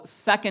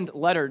Second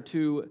letter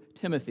to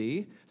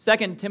Timothy,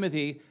 2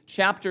 Timothy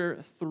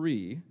chapter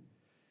 3.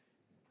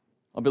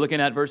 I'll be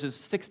looking at verses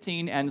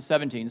 16 and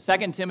 17.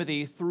 2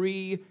 Timothy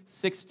 3,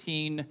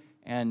 16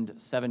 and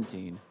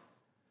 17.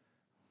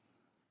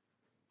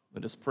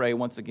 Let us pray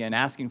once again,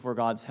 asking for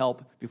God's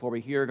help before we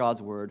hear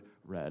God's word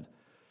read.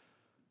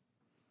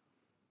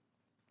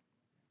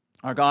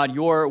 Our God,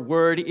 your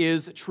word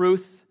is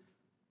truth.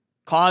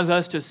 Cause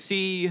us to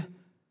see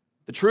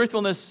the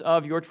truthfulness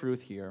of your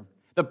truth here,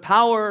 the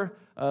power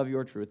of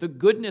your truth, the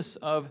goodness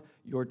of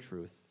your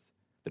truth,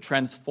 the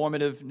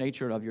transformative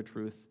nature of your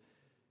truth,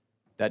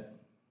 that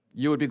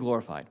you would be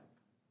glorified.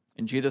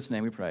 In Jesus'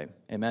 name we pray.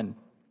 Amen.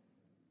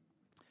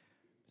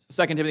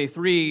 2 Timothy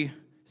 3,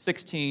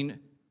 16,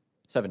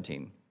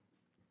 17.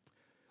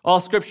 All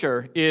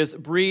Scripture is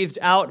breathed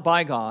out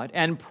by God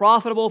and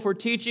profitable for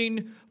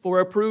teaching, for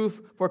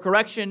reproof, for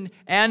correction,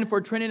 and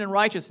for training in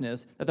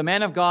righteousness, that the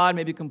man of God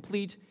may be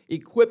complete,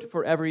 equipped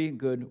for every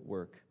good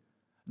work.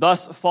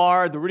 Thus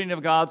far, the reading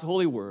of God's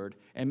holy word,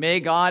 and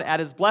may God add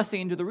his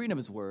blessing to the reading of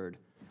his word.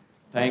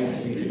 Thanks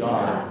be to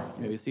God.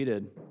 You may be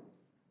seated.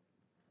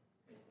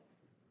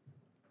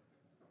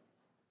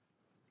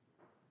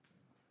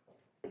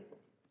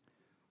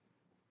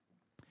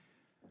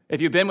 If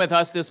you've been with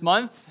us this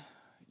month,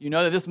 you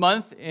know that this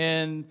month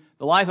in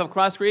the life of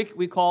Cross Creek,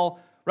 we call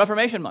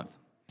Reformation Month.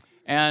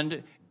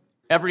 And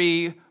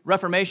every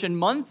Reformation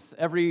month,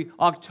 every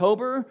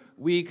October,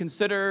 we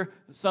consider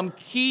some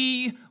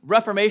key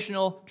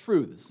reformational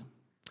truths.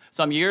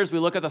 Some years we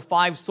look at the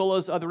 5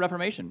 solas of the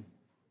Reformation.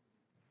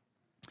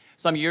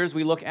 Some years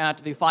we look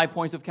at the 5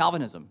 points of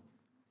Calvinism.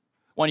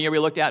 One year we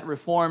looked at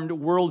Reformed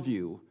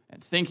worldview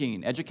and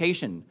thinking,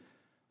 education.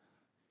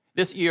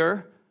 This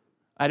year,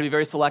 I had to be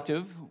very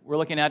selective. We're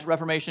looking at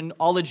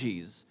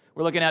Reformation-ologies.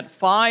 We're looking at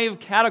 5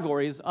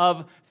 categories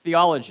of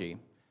theology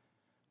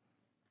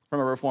from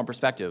a Reformed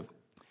perspective.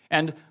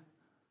 And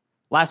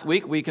last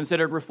week, we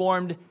considered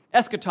Reformed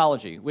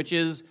eschatology, which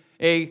is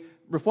a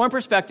Reformed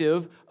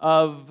perspective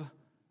of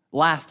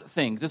last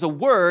things. It's a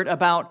word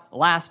about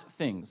last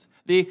things,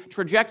 the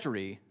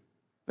trajectory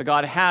that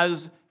God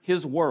has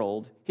his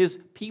world, his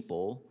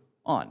people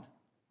on.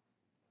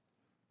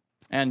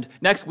 And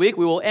next week,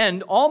 we will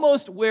end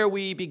almost where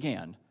we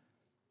began,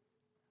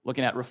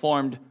 looking at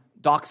Reformed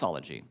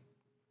doxology.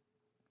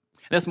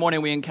 This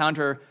morning, we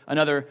encounter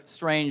another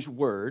strange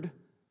word,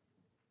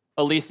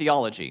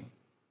 Alethiology.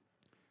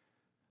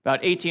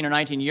 About 18 or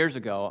 19 years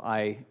ago,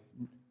 I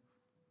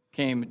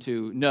came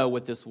to know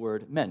what this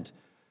word meant.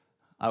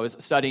 I was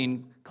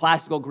studying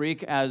classical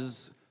Greek,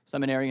 as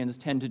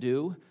seminarians tend to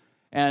do,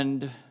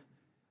 and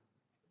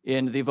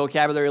in the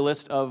vocabulary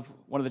list of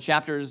one of the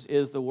chapters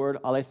is the word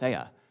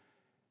aletheia.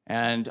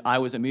 And I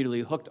was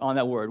immediately hooked on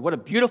that word. What a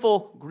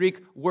beautiful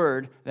Greek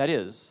word that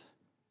is.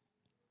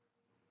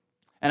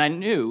 And I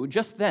knew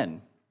just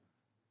then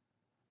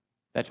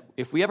that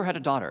if we ever had a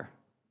daughter,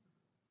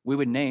 we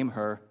would name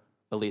her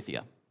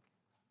Alethea.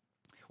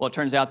 Well, it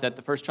turns out that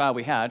the first child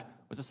we had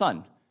was a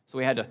son. So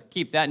we had to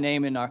keep that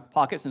name in our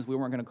pocket since we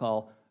weren't going to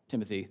call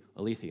Timothy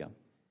Alethea.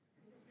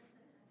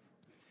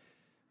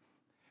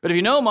 But if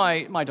you know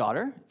my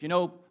daughter, if you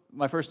know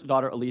my first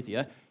daughter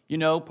Alethea, you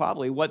know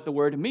probably what the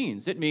word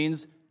means. It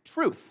means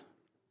truth.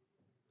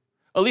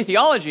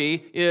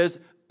 Alethiology is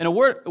a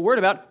word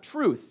about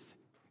truth.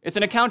 It's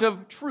an account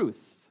of truth,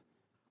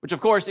 which of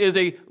course is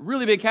a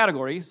really big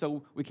category,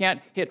 so we can't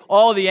hit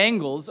all the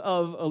angles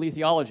of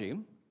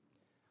alethiology.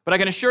 But I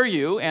can assure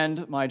you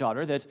and my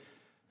daughter that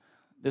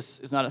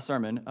this is not a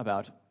sermon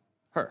about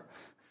her.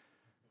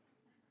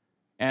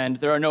 And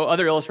there are no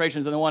other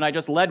illustrations than the one I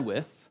just led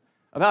with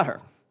about her.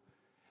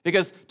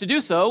 Because to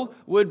do so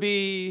would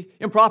be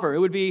improper, it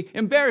would be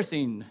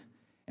embarrassing,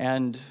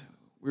 and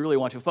we really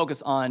want to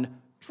focus on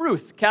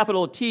truth,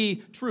 capital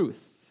T,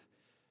 truth.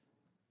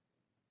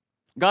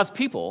 God's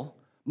people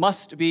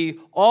must be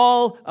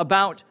all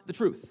about the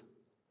truth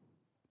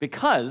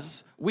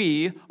because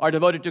we are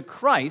devoted to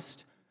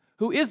Christ,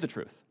 who is the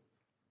truth.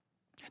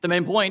 The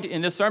main point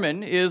in this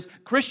sermon is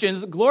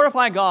Christians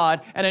glorify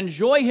God and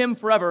enjoy him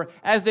forever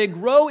as they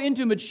grow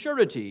into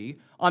maturity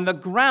on the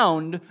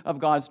ground of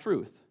God's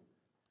truth.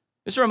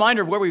 It's a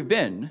reminder of where we've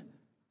been.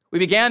 We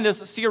began this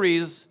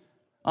series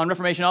on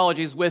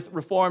Reformationologies with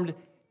Reformed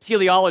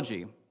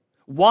teleology,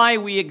 why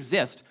we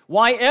exist,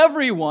 why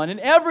everyone and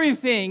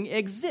everything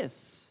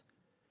exists.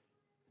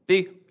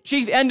 The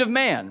chief end of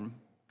man,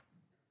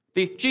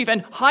 the chief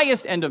and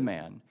highest end of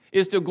man,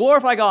 is to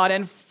glorify God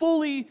and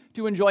fully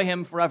to enjoy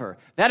him forever.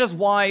 That is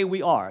why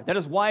we are. That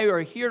is why we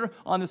are here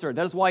on this earth.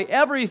 That is why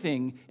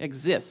everything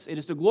exists. It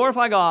is to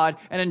glorify God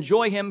and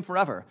enjoy him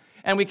forever.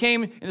 And we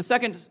came, in the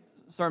second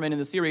sermon in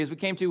the series, we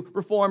came to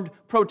Reformed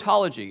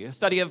protology, a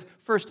study of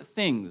first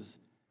things.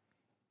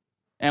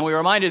 And we were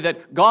reminded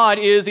that God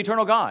is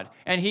eternal God.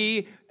 And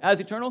he, as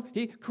eternal,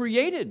 he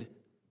created.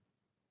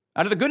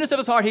 Out of the goodness of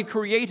his heart, he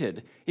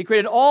created. He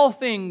created all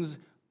things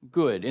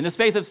good in the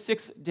space of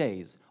 6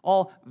 days,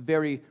 all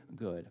very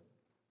good.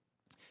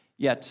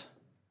 Yet,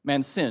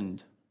 man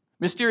sinned.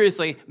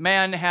 Mysteriously,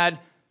 man had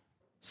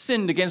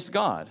sinned against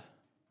God.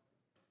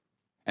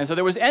 And so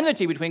there was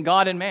enmity between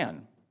God and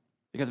man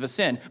because of a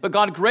sin. But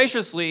God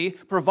graciously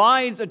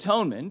provides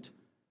atonement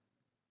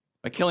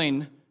by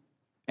killing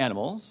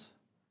animals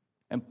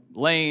and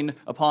laying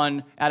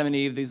upon Adam and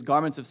Eve these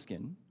garments of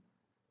skin,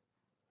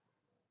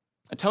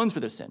 atones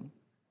for their sin,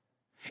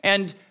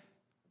 and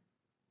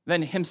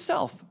then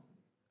himself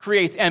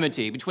creates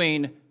enmity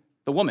between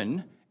the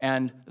woman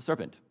and the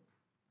serpent.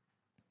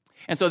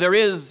 And so there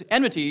is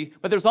enmity,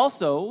 but there's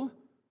also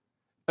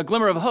a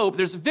glimmer of hope.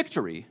 There's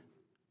victory,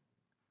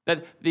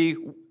 that the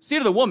seed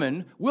of the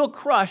woman will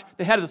crush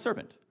the head of the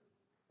serpent.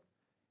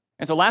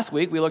 And so last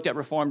week we looked at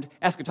Reformed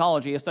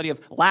eschatology, a study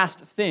of last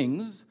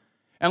things,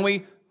 and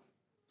we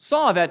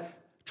saw that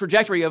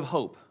trajectory of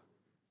hope,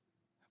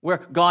 where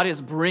God is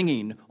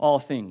bringing all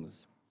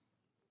things.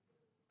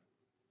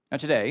 Now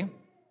today,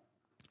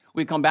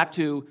 we come back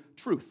to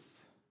truth,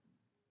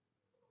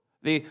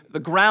 the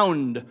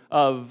ground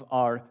of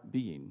our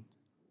being.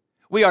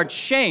 We are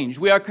changed,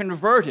 we are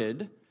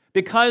converted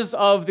because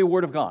of the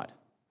Word of God.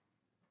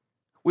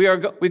 We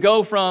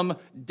go from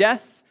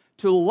death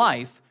to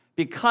life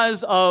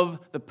because of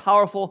the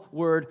powerful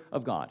Word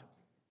of God.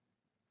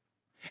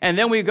 And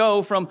then we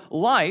go from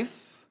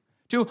life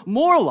to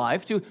more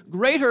life, to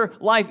greater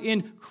life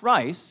in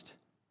Christ,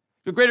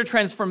 to greater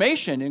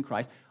transformation in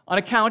Christ on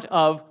account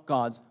of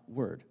God's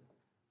Word.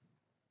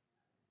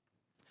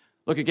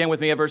 Look again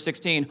with me at verse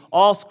 16.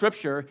 All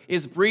Scripture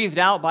is breathed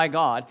out by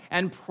God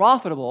and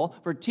profitable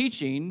for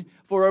teaching,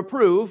 for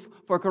reproof,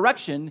 for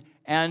correction,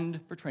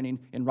 and for training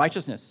in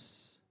righteousness.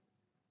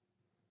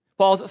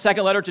 Paul's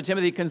second letter to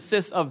Timothy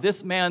consists of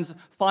this man's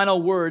final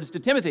words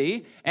to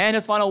Timothy and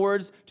his final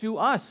words to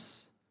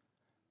us.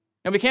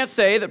 And we can't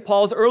say that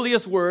Paul's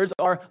earliest words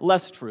are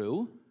less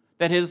true,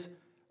 that his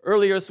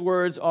earliest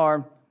words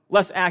are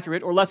less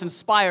accurate or less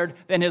inspired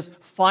than his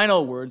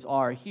final words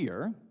are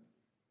here.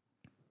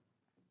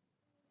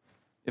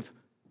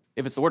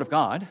 If it's the Word of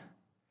God,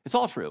 it's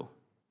all true.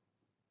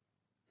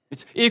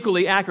 It's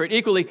equally accurate,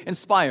 equally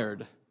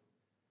inspired.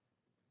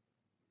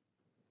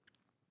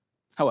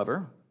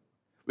 However,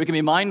 we can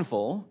be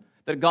mindful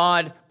that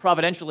God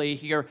providentially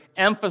here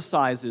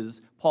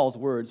emphasizes Paul's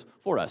words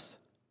for us.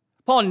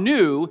 Paul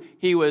knew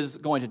he was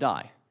going to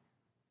die.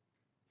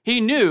 He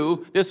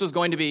knew this was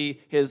going to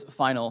be his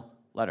final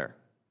letter.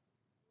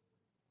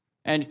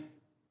 And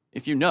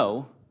if you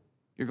know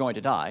you're going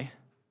to die,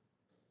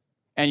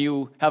 and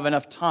you have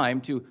enough time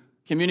to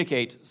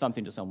communicate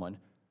something to someone,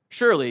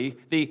 surely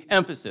the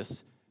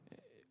emphasis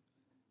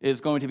is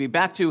going to be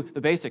back to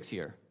the basics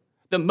here,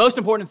 the most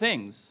important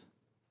things.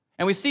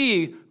 And we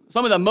see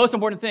some of the most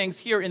important things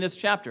here in this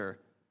chapter,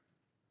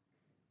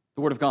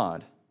 the Word of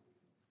God.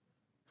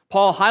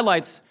 Paul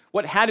highlights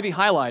what had to be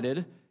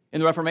highlighted in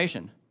the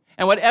Reformation,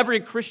 and what every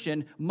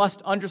Christian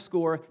must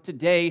underscore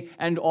today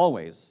and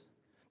always,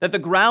 that the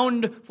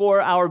ground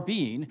for our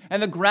being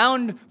and the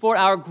ground for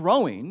our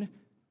growing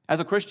as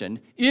a Christian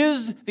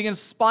is the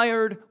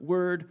inspired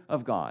Word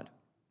of God.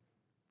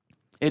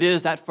 It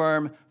is that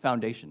firm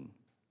foundation.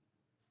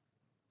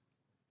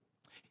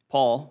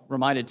 Paul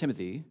reminded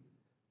Timothy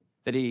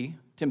that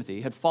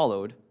Timothy, had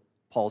followed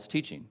Paul's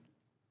teaching.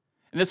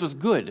 And this was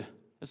good.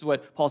 This is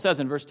what Paul says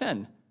in verse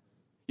 10.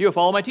 You have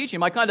followed my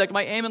teaching, my conduct,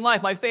 my aim in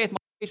life, my faith, my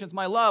patience,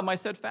 my love, my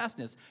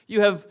steadfastness.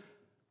 You have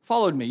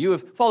followed me. You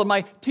have followed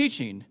my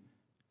teaching.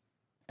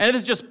 And if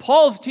it's just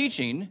Paul's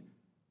teaching,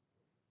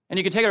 and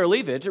you can take it or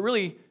leave it, it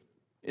really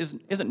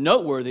isn't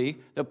noteworthy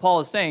that Paul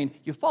is saying,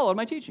 you followed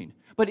my teaching.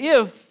 But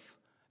if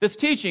this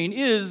teaching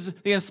is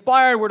the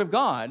inspired Word of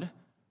God,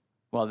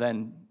 well,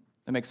 then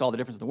that makes all the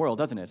difference in the world,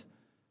 doesn't it?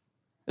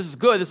 This is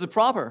good. This is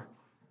proper.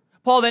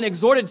 Paul then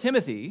exhorted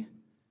Timothy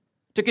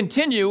to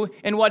continue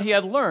in what he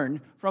had learned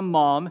from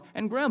mom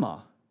and grandma,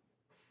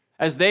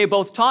 as they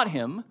both taught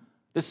him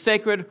the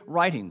sacred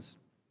writings.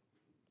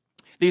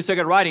 These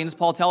sacred writings,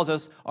 Paul tells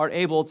us, are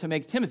able to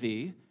make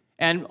Timothy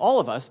and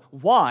all of us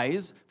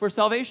wise for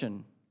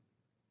salvation.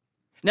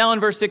 Now in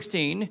verse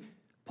 16,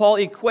 Paul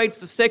equates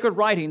the sacred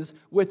writings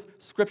with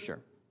Scripture.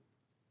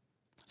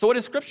 So what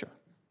is Scripture?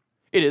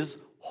 It is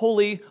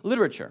holy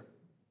literature.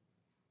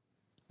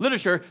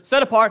 Literature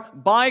set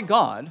apart by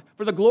God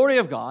for the glory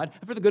of God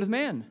and for the good of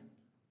man.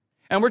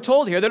 And we're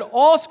told here that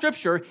all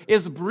Scripture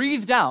is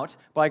breathed out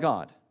by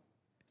God.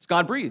 It's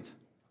God-breathed.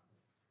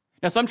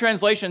 Now some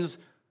translations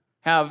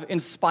have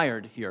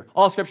inspired here.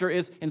 All Scripture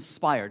is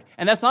inspired.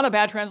 And that's not a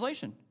bad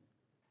translation.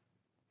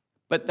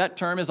 But that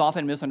term is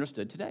often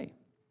misunderstood today.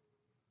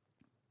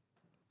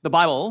 The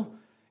Bible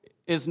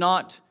is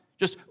not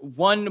just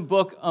one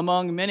book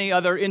among many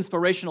other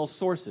inspirational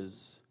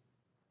sources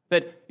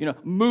that,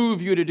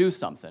 move you to do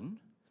something.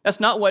 That's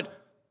not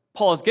what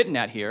Paul is getting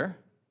at here.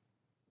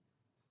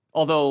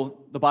 Although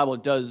the Bible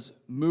does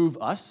move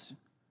us,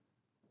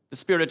 the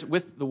Spirit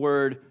with the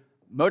Word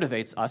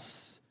motivates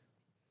us,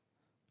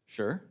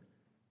 sure.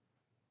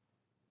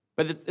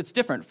 But it's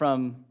different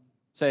from,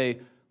 say,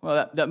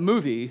 well, that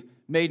movie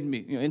made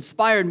me,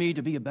 inspired me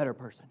to be a better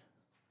person,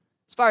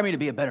 inspired me to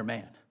be a better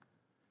man,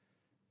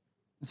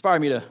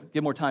 inspired me to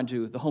give more time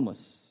to the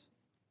homeless,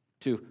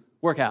 to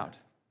work out.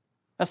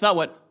 That's not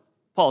what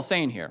Paul is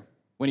saying here.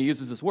 when he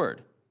uses this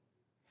word.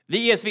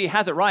 The ESV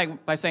has it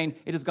right by saying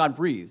it is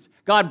God-breathed.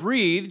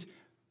 God-breathed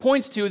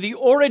points to the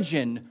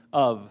origin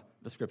of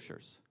the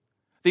Scriptures.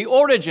 The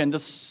origin, the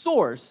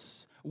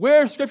source,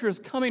 where Scripture is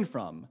coming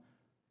from,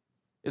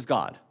 is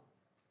God.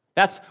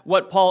 That's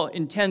what Paul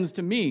intends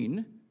to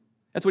mean.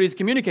 That's what he's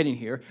communicating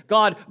here.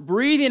 God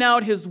breathing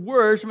out his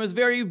words from his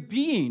very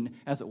being,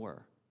 as it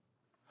were.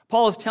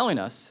 Paul is telling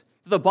us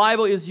that the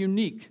Bible is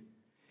unique,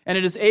 and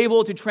it is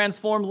able to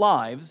transform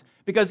lives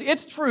because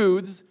its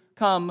truths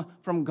come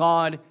from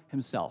God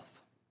himself.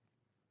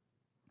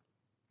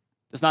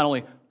 It's not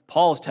only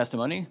Paul's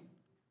testimony.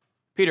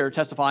 Peter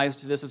testifies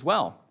to this as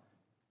well.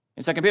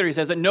 In 2 Peter, he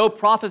says that no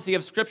prophecy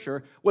of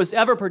Scripture was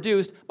ever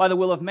produced by the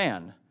will of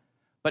man,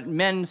 but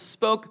men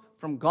spoke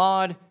from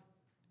God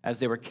as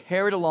they were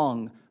carried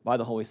along by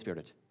the Holy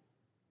Spirit.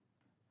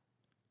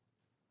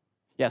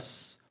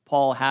 Yes,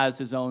 Paul has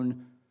his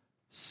own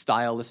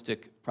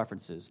stylistic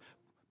preferences.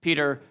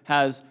 Peter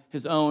has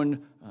his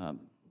own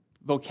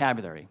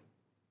vocabulary.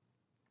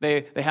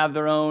 They have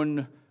their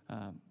own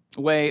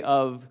way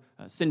of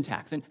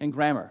syntax and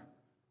grammar.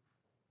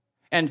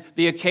 And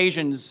the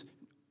occasions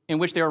in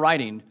which they are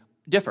writing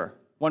differ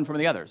one from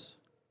the others.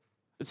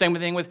 The same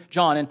thing with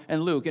John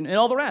and Luke and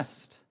all the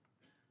rest.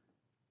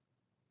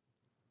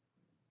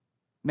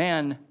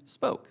 Man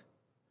spoke.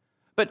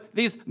 But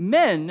these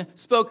men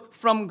spoke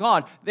from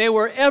God. They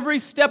were every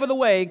step of the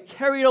way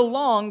carried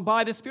along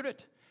by the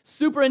Spirit,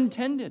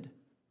 superintended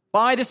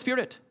by the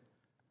Spirit.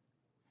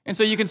 And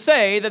so you can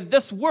say that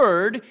this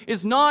word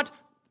is not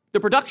the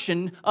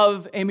production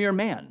of a mere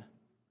man.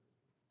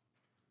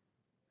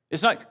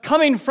 It's not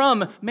coming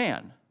from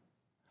man,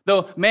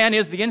 though man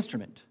is the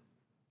instrument.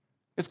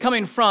 It's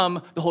coming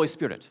from the Holy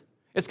Spirit.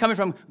 It's coming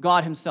from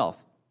God himself.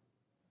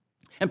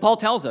 And Paul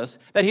tells us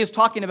that he is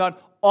talking about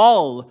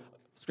all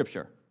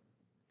Scripture.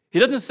 He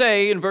doesn't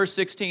say in verse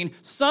 16,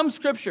 some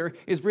Scripture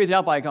is breathed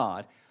out by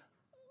God.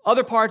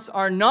 Other parts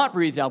are not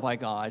breathed out by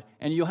God,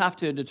 and you'll have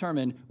to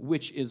determine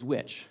which is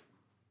which.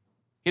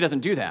 He doesn't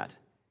do that.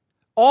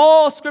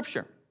 All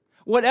Scripture,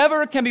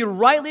 whatever can be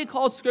rightly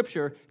called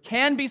Scripture,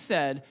 can be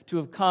said to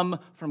have come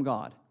from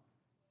God.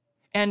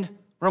 And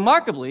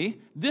remarkably,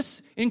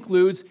 this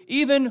includes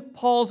even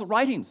Paul's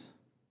writings.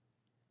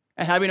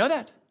 And how do we know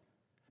that?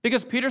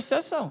 Because Peter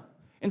says so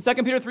in 2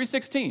 Peter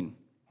 3:16.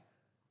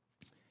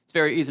 It's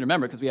very easy to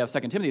remember because we have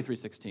 2 Timothy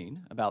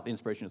 3:16 about the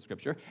inspiration of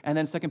Scripture, and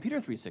then 2 Peter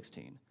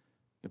 3:16.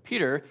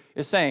 Peter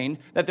is saying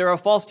that there are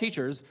false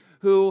teachers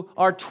who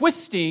are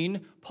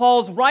twisting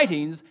Paul's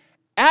writings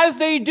as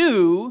they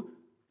do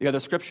the other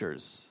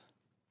Scriptures.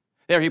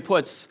 There he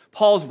puts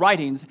Paul's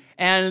writings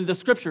and the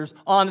Scriptures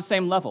on the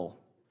same level.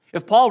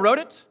 If Paul wrote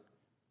it,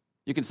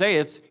 you can say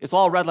it's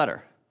all red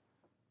letter.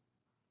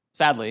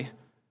 Sadly,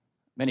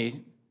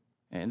 many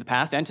in the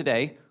past and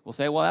today will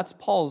say, well, that's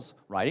Paul's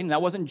writing.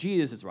 That wasn't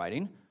Jesus'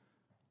 writing.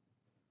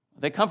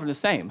 They come from the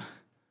same.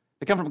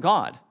 They come from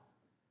God.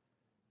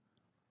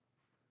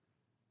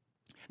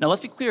 Now,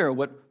 let's be clear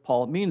what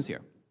Paul means here.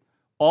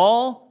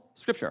 All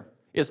Scripture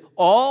is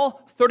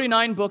all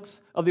 39 books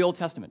of the Old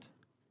Testament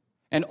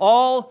and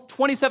all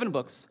 27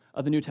 books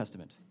of the New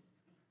Testament.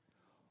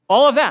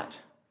 All of that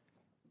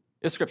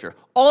is Scripture.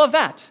 All of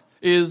that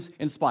is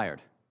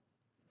inspired.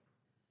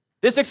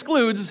 This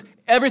excludes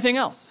everything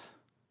else.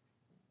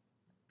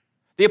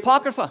 The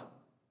Apocrypha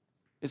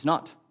is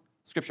not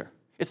Scripture.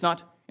 It's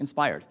not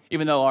inspired,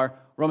 even though our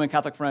Roman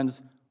Catholic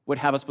friends would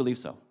have us believe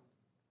so.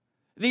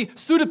 The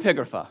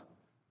pseudepigrapha,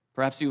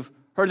 perhaps you've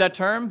heard that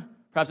term,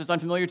 perhaps it's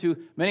unfamiliar to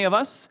many of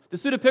us. The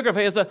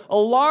pseudepigrapha is a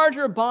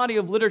larger body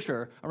of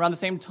literature around the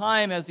same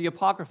time as the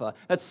Apocrypha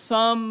that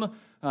some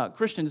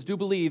Christians do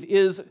believe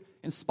is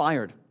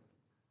inspired.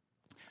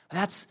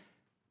 That's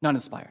not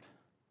inspired.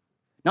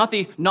 Not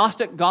the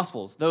Gnostic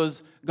Gospels,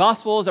 those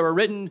Gospels that were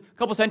written a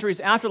couple centuries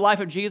after the life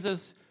of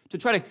Jesus to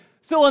try to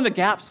fill in the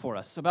gaps for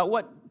us about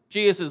what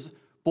Jesus'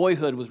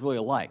 boyhood was really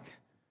like.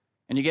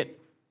 And you get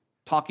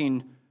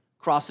talking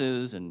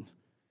crosses and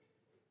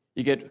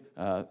you get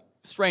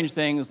strange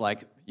things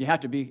like you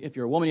have to be, if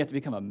you're a woman, you have to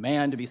become a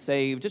man to be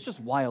saved. It's just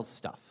wild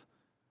stuff.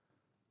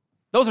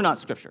 Those are not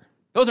Scripture.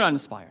 Those are not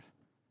inspired.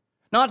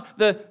 Not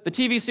the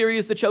TV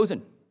series The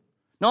Chosen.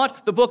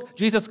 Not the book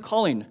Jesus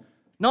Calling.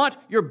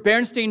 Not your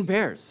Bernstein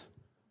Bears.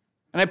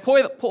 And I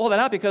pull that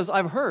out because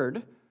I've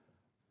heard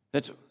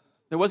that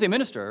there was a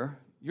minister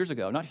years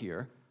ago, not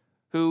here,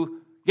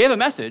 who gave a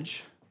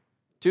message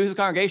to his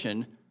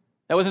congregation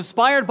that was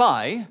inspired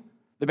by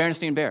the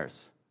Bernstein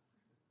Bears.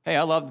 Hey,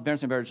 I love the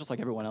Bernstein Bears just like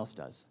everyone else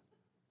does.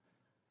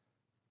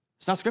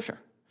 It's not Scripture,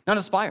 not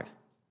inspired.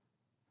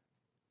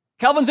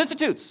 Calvin's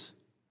Institutes,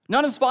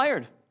 not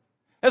inspired.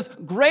 As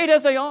great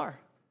as they are,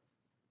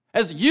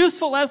 as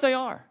useful as they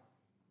are.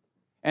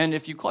 And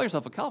if you call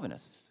yourself a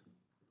Calvinist,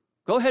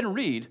 go ahead and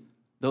read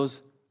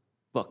those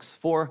books,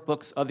 4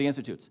 books of the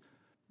Institutes.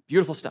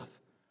 Beautiful stuff,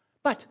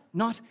 but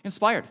not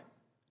inspired.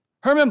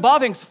 Herman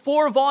Bavinck's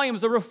 4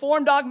 volumes of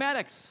Reformed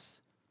Dogmatics.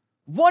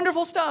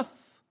 Wonderful stuff.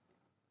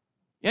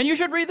 And you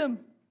should read them.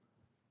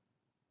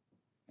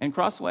 And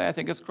Crossway, I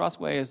think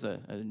Crossway is a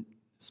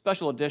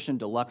special edition,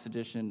 deluxe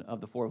edition of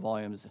the 4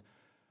 volumes.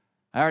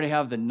 I already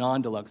have the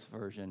non-deluxe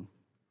version,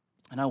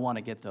 and I want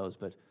to get those,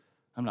 but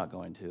I'm not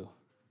going to.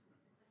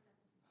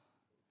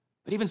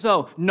 But even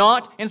so,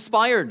 not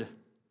inspired.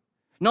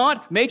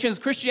 Not Machen's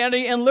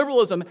Christianity and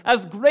liberalism,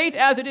 as great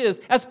as it is,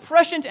 as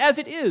prescient as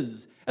it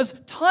is, as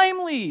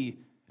timely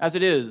as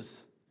it is,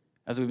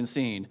 as we've been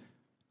seeing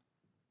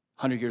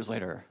 100 years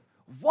later.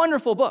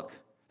 Wonderful book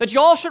that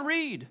y'all should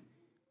read.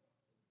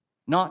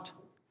 Not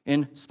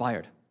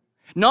inspired.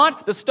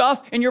 Not the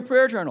stuff in your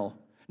prayer journal.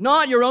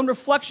 Not your own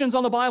reflections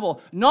on the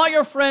Bible. Not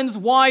your friends'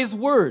 wise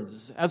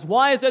words, as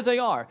wise as they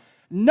are.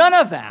 None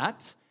of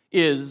that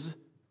is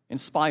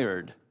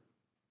inspired.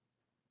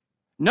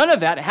 None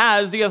of that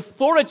has the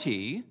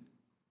authority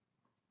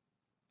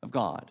of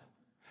God.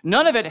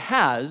 None of it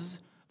has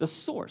the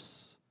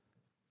source,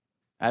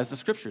 as the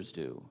Scriptures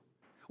do.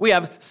 We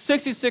have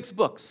 66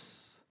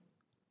 books.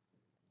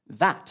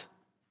 That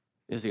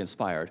is the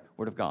inspired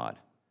Word of God.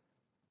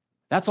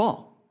 That's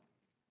all.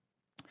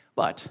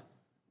 But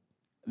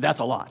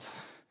that's a lot.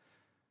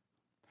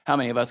 How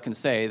many of us can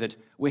say that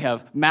we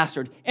have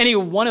mastered any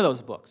one of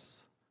those books?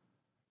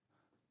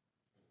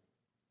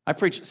 I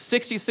preached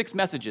 66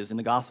 messages in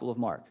the Gospel of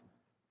Mark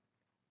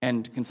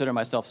and consider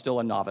myself still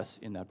a novice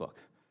in that book.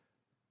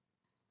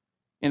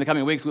 In the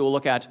coming weeks, we will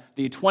look at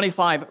the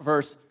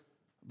 25-verse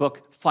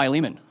book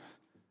Philemon.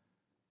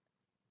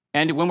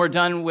 And when we're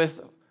done with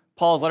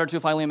Paul's letter to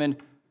Philemon,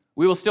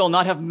 we will still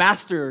not have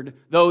mastered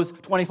those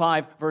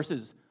 25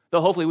 verses,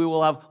 though hopefully we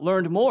will have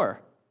learned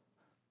more.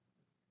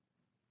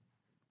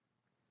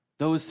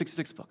 Those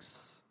 66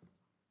 books.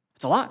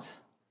 It's a lot.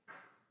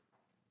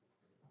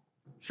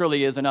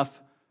 Surely is enough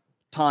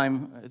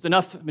time, it's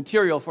enough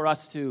material for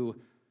us to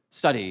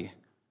study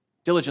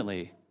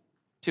diligently,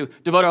 to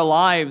devote our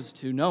lives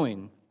to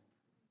knowing.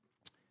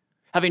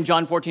 Having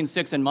John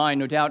 14:6 in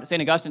mind, no doubt,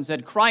 St. Augustine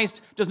said,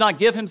 Christ does not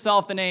give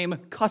himself the name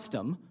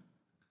custom,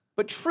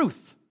 but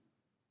truth.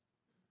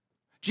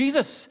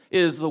 Jesus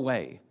is the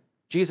way.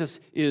 Jesus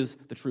is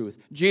the truth.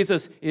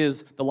 Jesus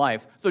is the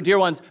life. So, dear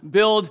ones,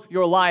 build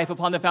your life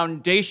upon the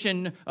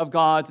foundation of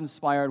God's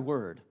inspired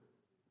word.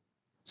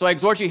 So I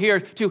exhort you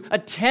here to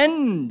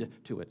attend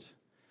to it.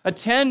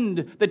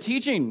 Attend the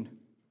teaching,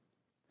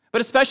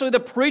 but especially the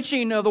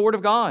preaching of the Word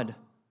of God,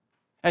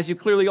 as you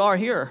clearly are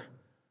here.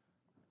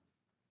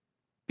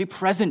 Be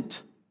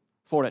present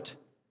for it.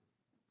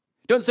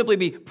 Don't simply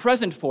be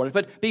present for it,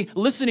 but be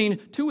listening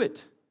to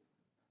it.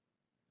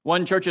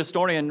 One church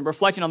historian,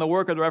 reflecting on the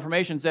work of the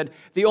Reformation, said,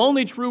 the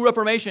only true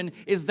Reformation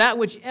is that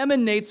which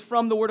emanates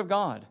from the Word of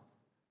God.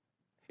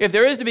 If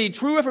there is to be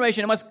true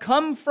Reformation, it must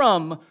come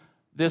from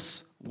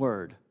this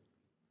Word.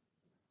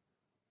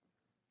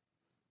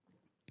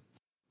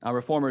 Our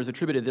Reformers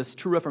attributed this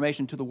true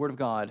Reformation to the Word of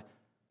God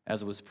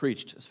as it was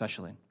preached,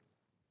 especially.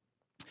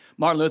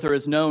 Martin Luther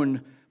is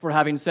known for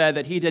having said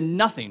that he did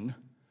nothing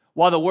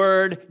while the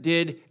Word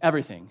did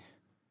everything.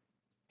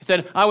 He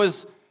said, I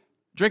was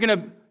drinking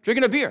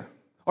a beer,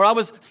 or I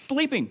was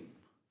sleeping.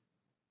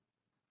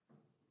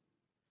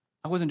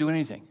 I wasn't doing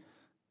anything.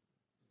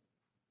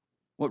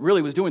 What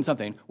really was doing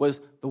something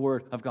was the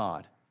Word of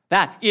God.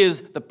 That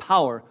is the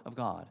power of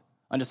God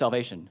unto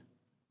salvation.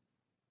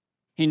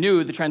 He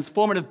knew the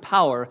transformative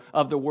power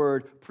of the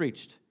word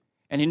preached,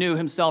 and he knew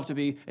himself to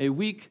be a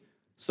weak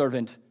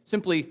servant,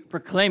 simply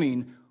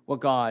proclaiming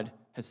what God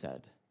has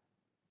said.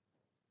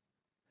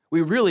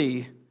 We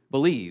really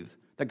believe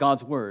that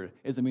God's word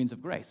is a means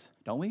of grace,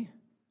 don't we?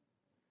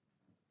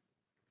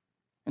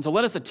 And so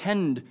let us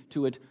attend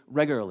to it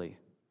regularly.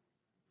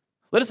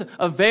 Let us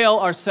avail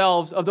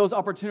ourselves of those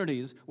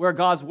opportunities where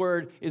God's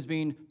word is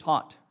being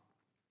taught,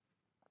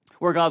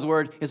 where God's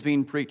word is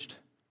being preached.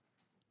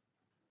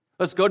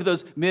 Let's go to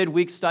those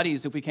midweek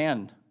studies if we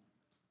can.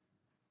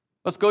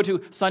 Let's go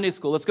to Sunday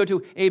school. Let's go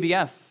to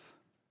ABF.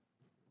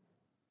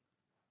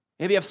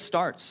 ABF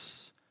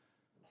starts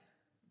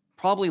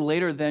probably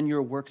later than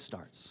your work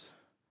starts.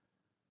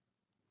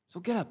 So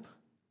get up.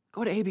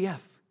 Go to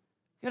ABF.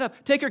 Get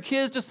up. Take your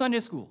kids to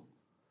Sunday school.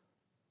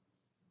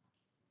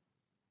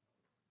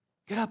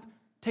 Get up.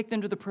 Take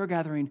them to the prayer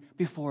gathering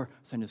before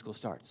Sunday school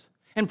starts.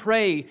 And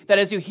pray that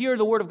as you hear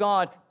the word of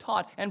God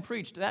taught and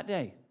preached that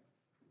day,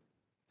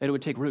 that it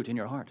would take root in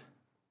your heart.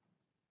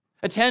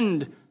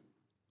 Attend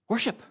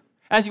worship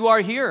as you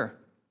are here.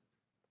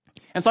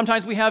 And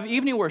sometimes we have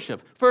evening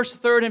worship, first,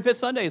 third, and fifth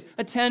Sundays.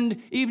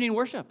 Attend evening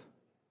worship.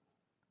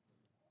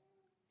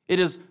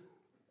 It is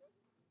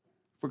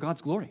for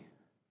God's glory.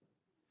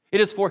 It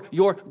is for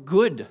your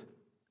good.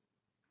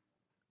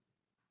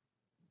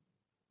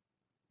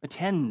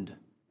 Attend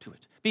to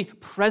it. Be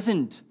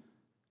present.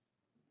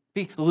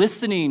 Be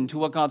listening to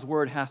what God's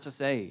word has to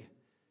say.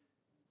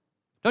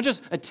 Don't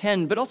just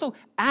attend, but also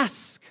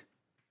ask.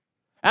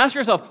 Ask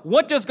yourself,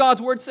 what does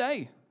God's word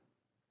say?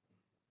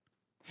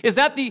 Is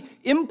that the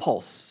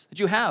impulse that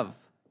you have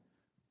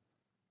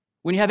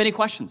when you have any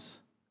questions?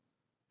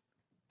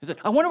 Is it,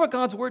 I wonder what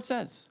God's word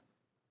says?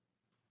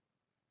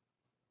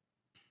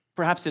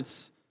 Perhaps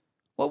it's,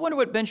 well, I wonder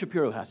what Ben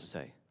Shapiro has to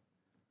say.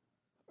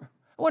 I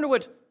wonder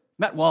what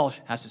Matt Walsh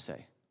has to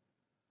say.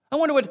 I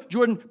wonder what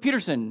Jordan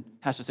Peterson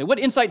has to say, what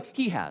insight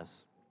he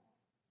has.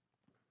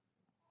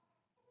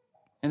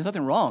 And there's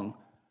nothing wrong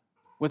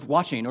with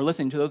watching or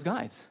listening to those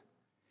guys.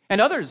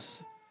 And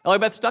others,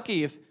 Elizabeth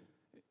Stuckey, if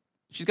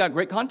she's got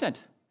great content,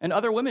 and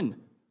other women.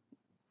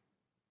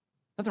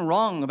 Nothing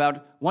wrong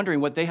about wondering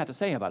what they have to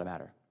say about a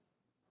matter.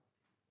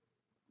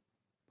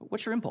 But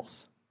what's your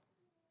impulse?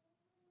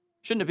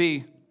 Shouldn't it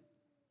be,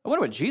 I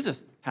wonder what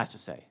Jesus has to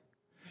say?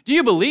 Do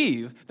you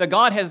believe that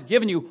God has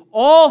given you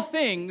all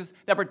things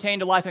that pertain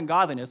to life and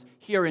godliness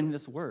here in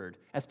this word,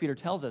 as Peter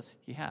tells us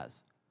he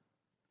has?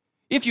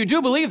 If you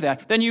do believe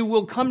that, then you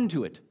will come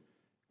to it,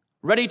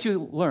 ready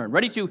to learn,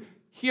 ready to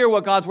hear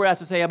what God's word has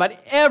to say about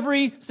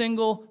every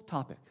single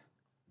topic.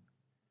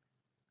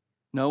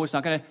 No, it's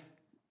not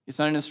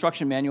an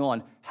instruction manual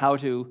on how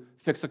to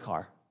fix a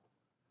car,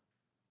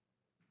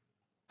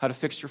 how to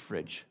fix your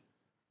fridge.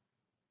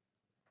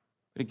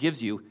 But it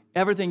gives you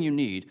everything you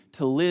need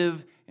to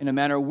live in a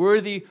manner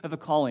worthy of the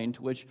calling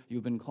to which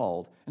you've been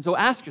called. And so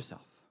ask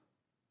yourself,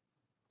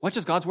 what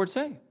does God's word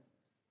say?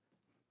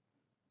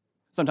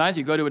 Sometimes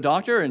you go to a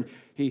doctor and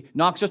he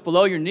knocks just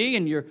below your knee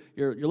and your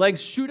legs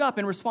shoot up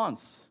in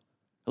response.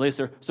 At least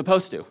they're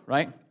supposed to,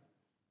 right?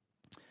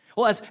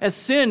 Well, as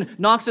sin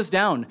knocks us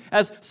down,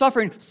 as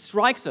suffering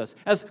strikes us,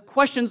 as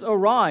questions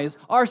arise,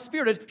 our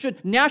spirit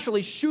should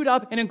naturally shoot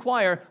up and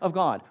inquire of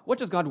God. What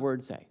does God's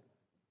word say?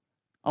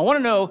 I want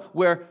to know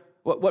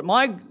what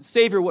my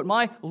Savior, what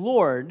my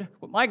Lord,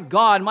 what my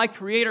God, my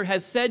Creator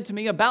has said to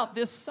me about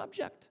this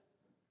subject.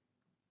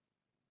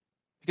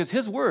 Because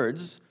His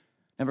words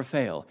never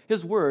fail.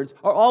 His words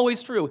are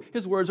always true.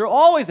 His words are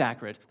always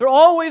accurate. They're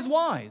always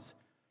wise.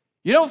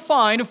 You don't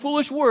find a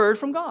foolish word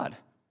from God.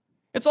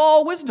 It's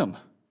all wisdom.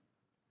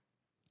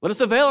 Let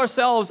us avail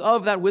ourselves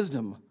of that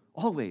wisdom,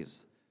 always.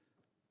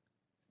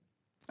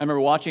 I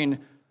remember watching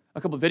a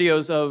couple of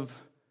videos of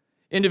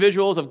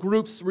individuals, of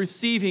groups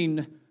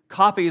receiving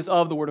copies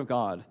of the Word of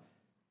God.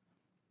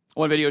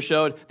 One video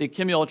showed the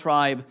Kimil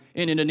tribe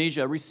in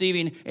Indonesia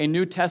receiving a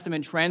New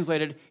Testament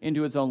translated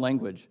into its own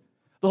language.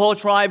 The whole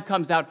tribe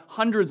comes out,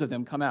 hundreds of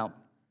them come out.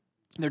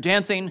 They're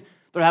dancing,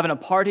 they're having a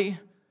party,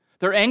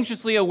 they're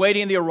anxiously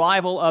awaiting the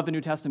arrival of the New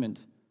Testament.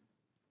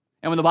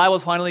 And when the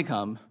Bibles finally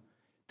come,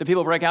 the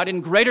people break out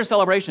in greater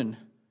celebration,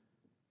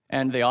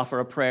 and they offer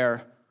a prayer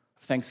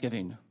of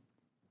thanksgiving.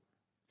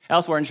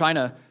 Elsewhere in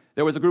China,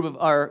 there was a group of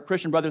our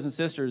Christian brothers and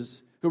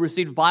sisters who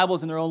received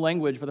Bibles in their own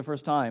language for the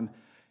first time.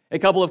 A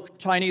couple of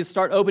Chinese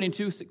start opening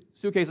two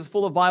suitcases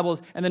full of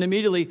Bibles, and then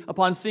immediately,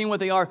 upon seeing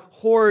what they are,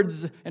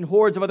 hordes and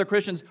hordes of other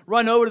Christians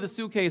run over to the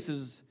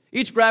suitcases,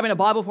 each grabbing a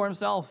Bible for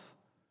himself.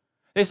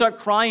 They start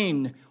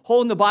crying,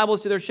 holding the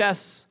Bibles to their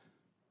chests.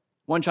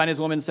 One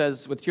Chinese woman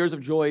says, with tears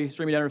of joy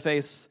streaming down her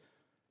face,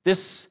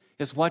 "This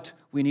is what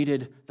we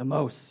needed the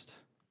most.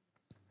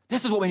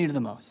 This is what we needed the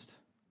most.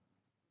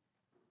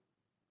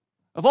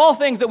 Of all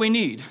things that we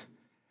need,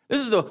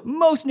 this is the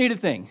most needed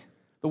thing,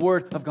 the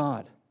Word of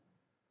God."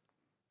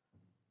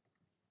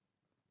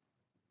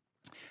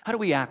 How do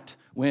we act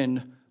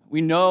when we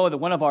know that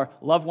one of our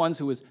loved ones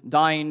who is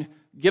dying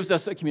gives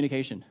us a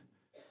communication,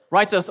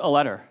 writes us a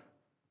letter,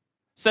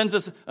 sends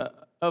us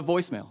a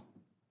voicemail?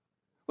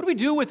 What do we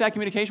do with that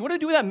communication? What do we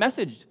do with that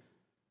message?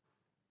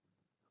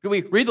 Do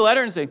we read the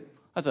letter and say,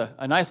 that's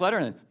a nice letter,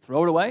 and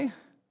throw it away?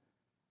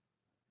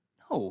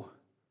 No.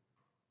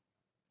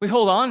 We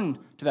hold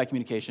on to that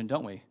communication,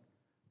 don't we?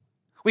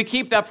 We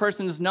keep that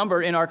person's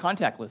number in our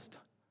contact list.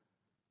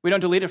 We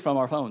don't delete it from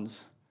our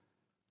phones.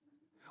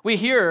 We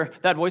hear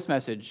that voice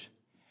message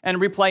and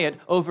replay it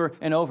over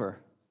and over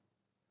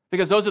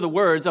because those are the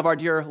words of our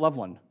dear loved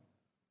one,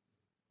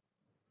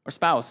 or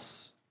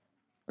spouse,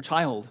 or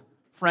child,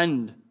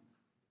 friend,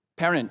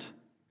 parent.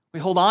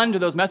 We hold on to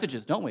those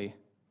messages, don't we?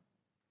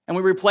 And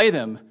we replay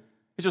them.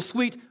 These are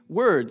sweet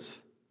words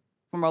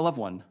from our loved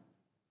one.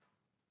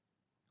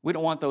 We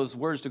don't want those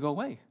words to go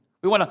away.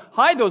 We want to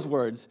hide those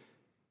words,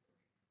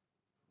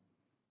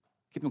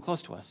 keep them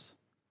close to us.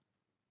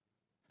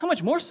 How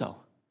much more so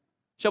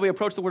shall we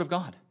approach the Word of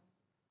God?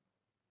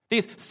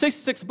 These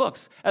 66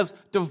 books as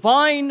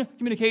divine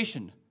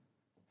communication,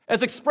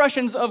 as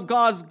expressions of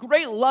God's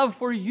great love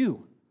for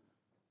you.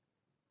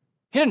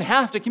 He didn't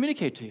have to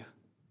communicate to you,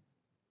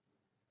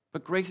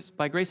 but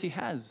by grace He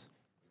has.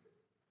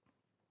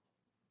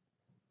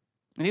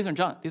 And these are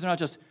not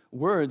just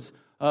words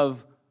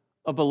of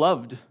a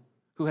beloved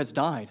who has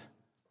died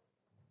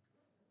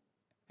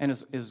and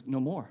is no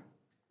more.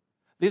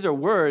 These are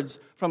words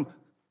from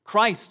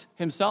Christ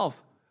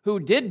Himself, who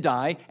did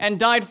die and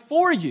died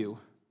for you,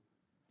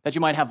 that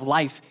you might have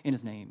life in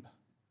His name.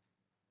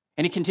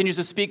 And He continues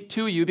to speak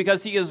to you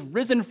because He is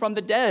risen from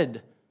the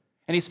dead,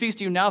 and He speaks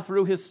to you now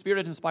through His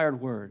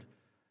Spirit-inspired word.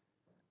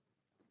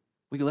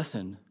 Will you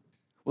listen?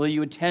 Will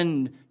you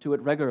attend to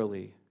it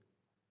regularly?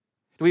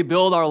 Do we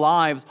build our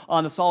lives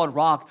on the solid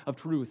rock of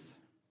truth?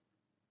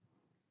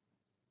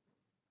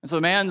 And so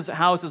the man's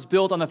house is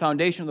built on the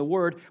foundation of the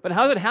Word, but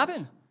how does it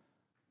happen?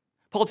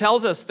 Paul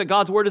tells us that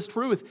God's Word is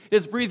truth. It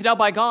is breathed out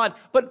by God,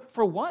 but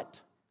for what?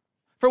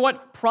 For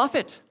what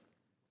profit?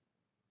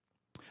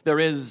 There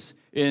is,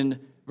 in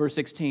verse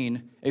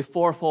 16, a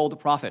fourfold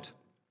prophet,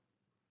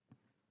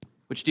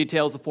 which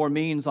details the four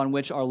means on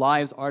which our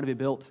lives are to be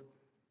built.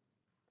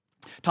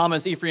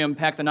 Thomas Ephraim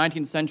Peck, the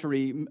 19th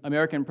century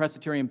American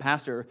Presbyterian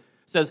pastor,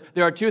 says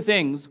there are two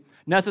things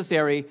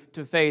necessary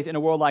to faith in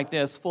a world like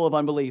this, full of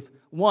unbelief.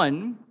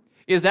 One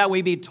is that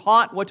we be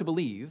taught what to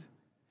believe,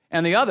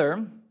 and the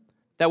other,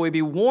 that we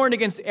be warned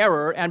against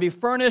error and be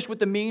furnished with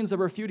the means of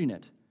refuting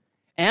it.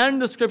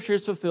 And the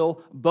Scriptures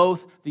fulfill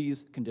both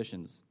these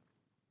conditions.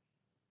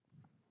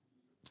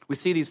 We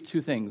see these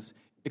two things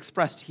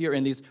expressed here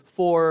in these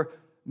four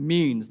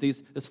means,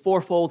 this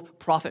fourfold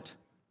prophet,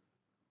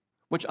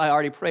 which I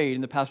already prayed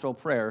in the pastoral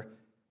prayer,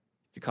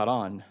 if you caught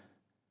on.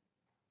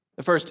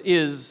 The first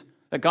is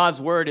that God's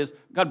word is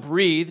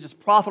God-breathed, is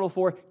profitable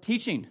for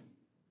teaching.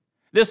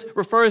 This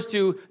refers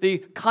to the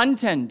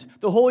content,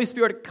 the Holy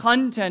Spirit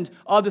content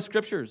of the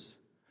Scriptures,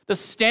 the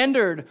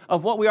standard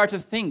of what we are to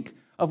think,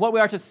 of what we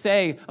are to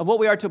say, of what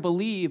we are to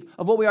believe,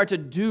 of what we are to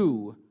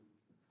do.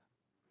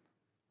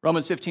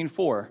 Romans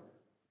 15:4,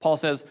 Paul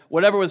says,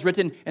 whatever was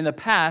written in the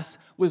past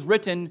was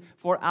written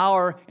for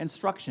our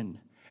instruction.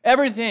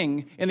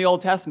 Everything in the Old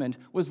Testament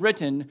was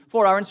written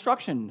for our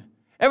instruction.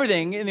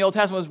 Everything in the Old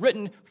Testament was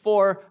written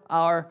for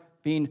our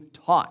being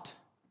taught.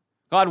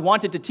 God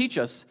wanted to teach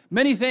us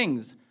many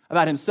things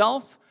about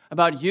himself,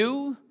 about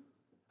you,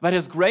 about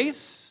his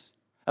grace,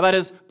 about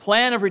his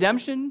plan of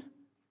redemption,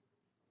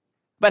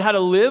 about how to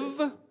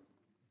live.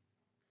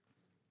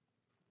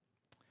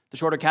 The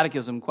Shorter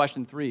Catechism,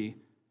 question 3,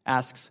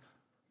 asks,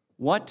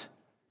 what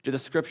do the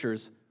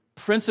Scriptures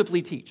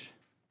principally teach?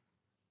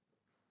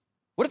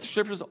 What are the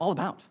Scriptures all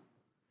about?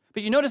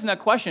 But you notice in that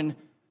question,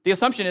 the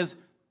assumption is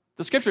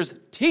the Scriptures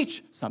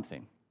teach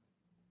something.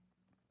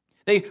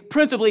 They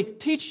principally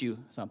teach you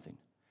something.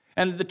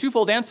 And the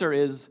twofold answer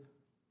is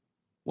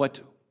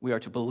what we are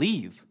to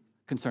believe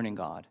concerning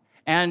God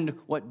and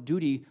what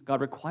duty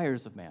God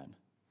requires of man.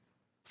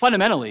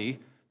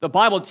 Fundamentally, the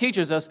Bible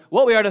teaches us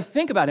what we are to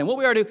think about him, what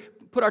we are to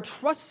put our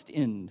trust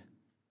in,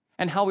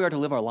 and how we are to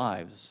live our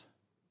lives.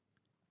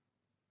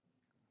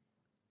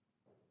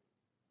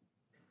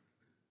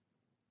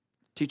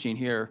 Teaching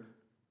here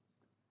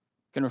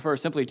can refer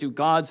simply to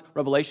God's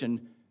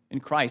revelation in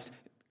Christ,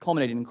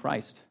 culminating in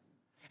Christ.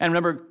 And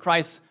remember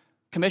Christ's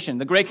commission,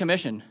 the Great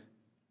Commission.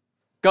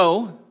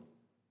 Go.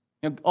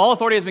 All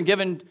authority has been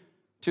given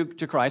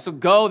to Christ. So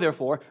go,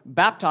 therefore,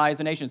 baptize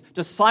the nations,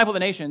 disciple the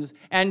nations,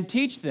 and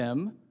teach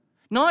them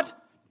not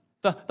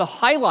the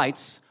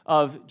highlights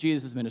of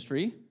Jesus'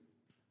 ministry,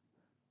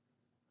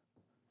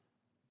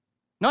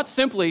 not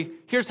simply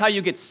here's how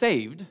you get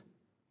saved,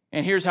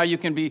 and here's how you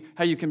can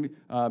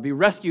be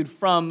rescued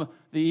from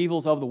the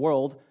evils of the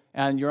world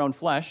and your own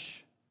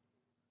flesh,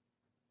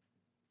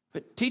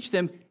 but teach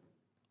them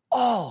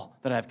all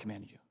that I have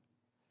commanded you,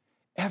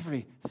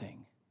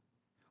 everything,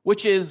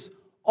 which is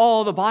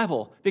all the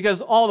Bible,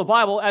 because all the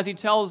Bible, as he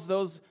tells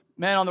those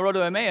men on the road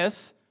to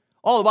Emmaus,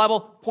 all the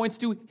Bible points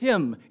to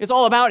him. It's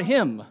all about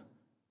him.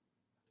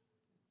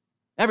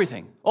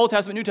 Everything, Old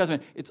Testament, New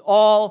Testament, it's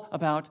all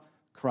about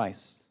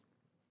Christ.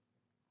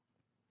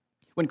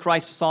 When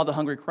Christ saw the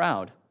hungry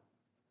crowd,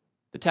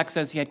 the text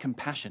says he had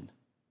compassion.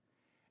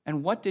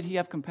 And what did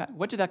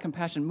that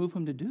compassion move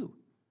him to do?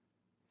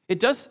 It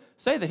does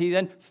say that he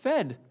then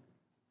fed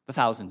the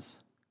thousands.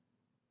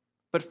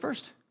 But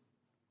first,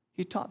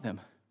 he taught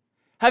them.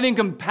 Having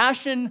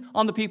compassion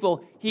on the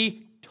people,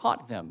 he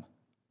taught them.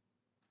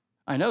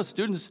 I know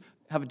students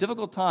have a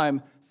difficult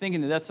time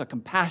thinking that that's a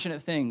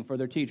compassionate thing for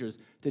their teachers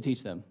to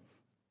teach them.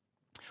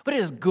 But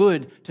it is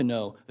good to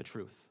know the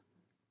truth.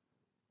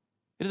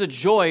 It is a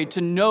joy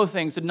to know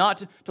things,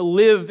 to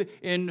live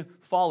in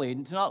folly,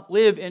 to not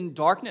live in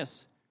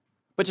darkness,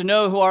 but to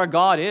know who our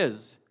God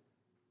is.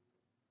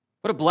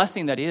 What a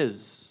blessing that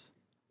is,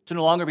 to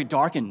no longer be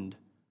darkened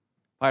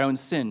by our own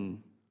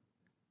sin,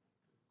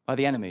 by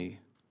the enemy.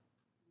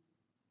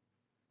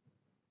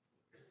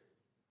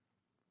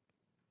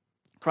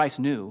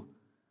 Christ knew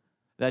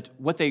that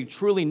what they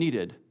truly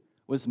needed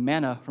was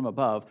manna from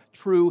above,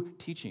 true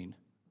teaching,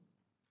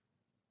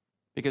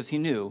 because he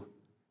knew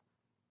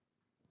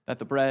that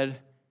the bread,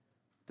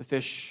 the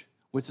fish,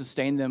 would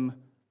sustain them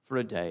for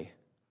a day,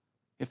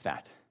 if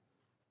that.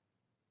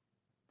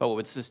 But what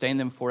would sustain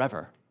them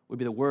forever would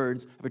be the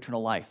words of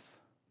eternal life.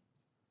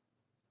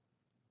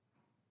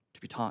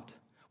 To be taught.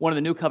 One of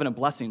the new covenant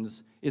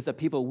blessings is that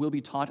people will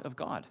be taught of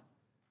God.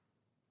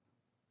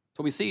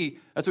 So we see,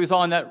 that's what we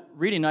saw in that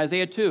reading in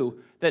Isaiah 2,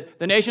 that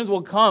the nations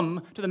will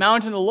come to the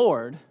mountain of the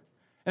Lord,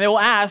 and they will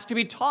ask to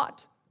be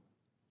taught.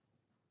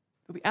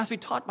 They'll be asked to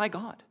be taught by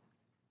God.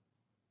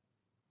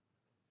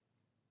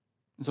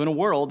 And so in a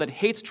world that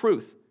hates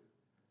truth,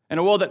 in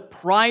a world that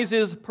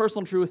prizes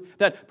personal truth,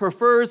 that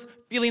prefers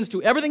feelings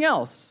to everything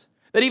else,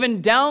 that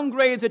even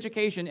downgrades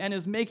education and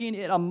is making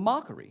it a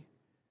mockery,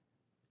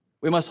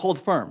 we must hold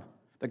firm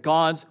that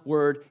God's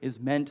word is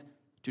meant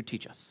to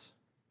teach us.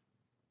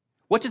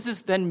 What does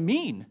this then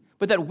mean?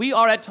 But that we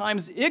are at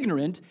times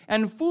ignorant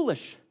and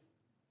foolish,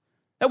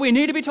 that we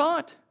need to be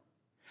taught,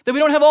 that we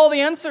don't have all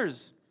the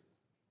answers,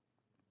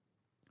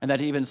 and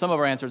that even some of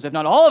our answers, if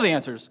not all of the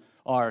answers,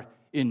 are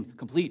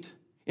incomplete,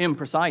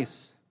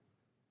 imprecise.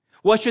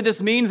 What should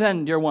this mean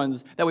then, dear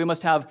ones? That we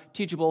must have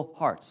teachable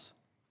hearts,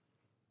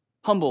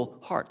 humble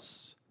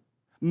hearts,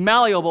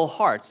 malleable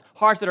hearts,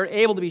 hearts that are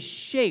able to be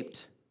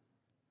shaped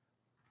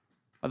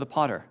by the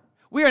potter.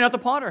 We are not the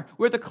potter,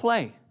 we're the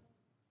clay.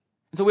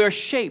 And so we are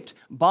shaped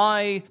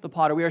by the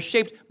potter. We are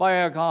shaped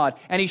by our God.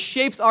 And he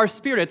shapes our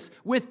spirits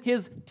with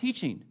his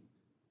teaching.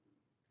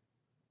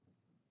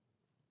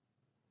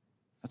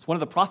 That's one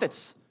of the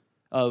prophets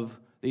of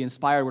the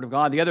inspired word of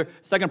God. The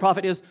second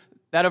prophet is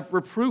that of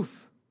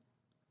reproof.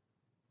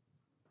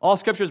 All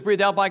scripture is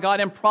breathed out by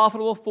God and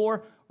profitable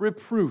for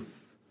reproof.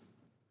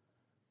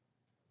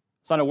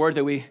 It's not a word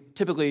that we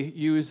typically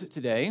use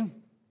today.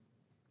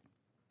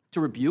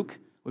 To rebuke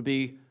would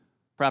be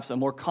perhaps a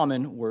more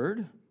common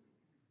word.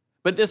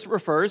 But this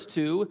refers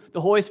to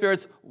the Holy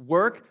Spirit's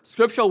work,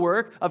 scriptural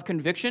work of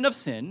conviction of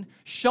sin,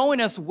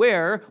 showing us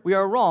where we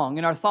are wrong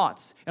in our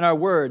thoughts, in our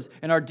words,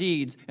 in our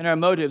deeds, in our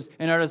motives,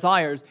 in our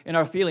desires, in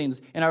our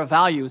feelings, in our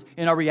values,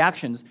 in our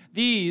reactions.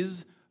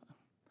 These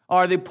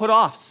are the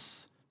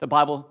put-offs the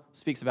Bible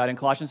speaks about in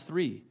Colossians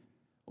 3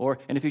 or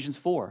in Ephesians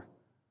 4.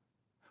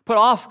 Put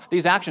off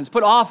these actions,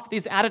 put off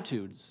these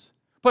attitudes,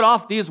 put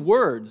off these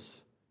words,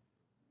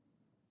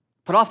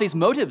 put off these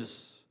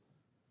motives.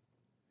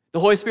 The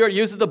Holy Spirit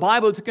uses the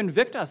Bible to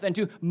convict us and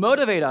to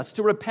motivate us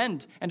to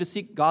repent and to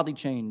seek godly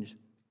change.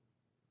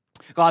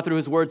 God, through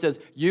his word, says,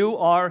 you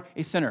are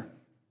a sinner.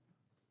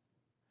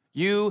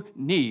 You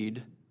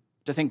need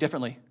to think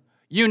differently.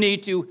 You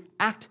need to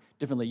act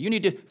differently. You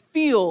need to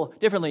feel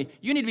differently.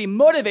 You need to be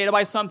motivated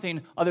by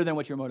something other than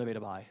what you're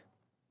motivated by.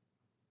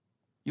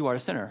 You are a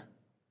sinner.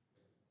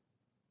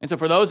 And so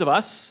for those of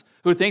us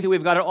who think that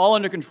we've got it all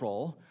under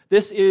control,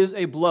 this is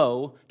a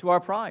blow to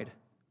our pride.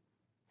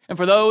 And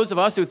for those of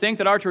us who think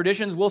that our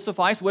traditions will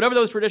suffice, whatever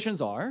those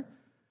traditions are,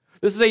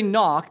 this is a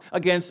knock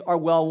against our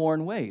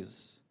well-worn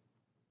ways.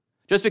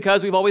 Just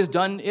because we've always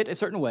done it a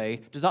certain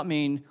way does not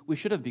mean we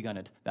should have begun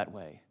it that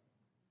way.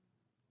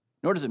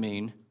 Nor does it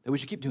mean that we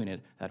should keep doing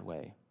it that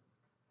way.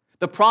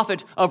 The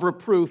profit of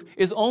reproof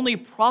is only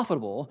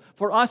profitable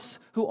for us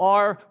who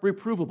are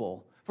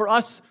reprovable, for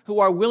us who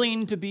are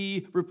willing to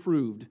be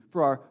reproved,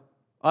 for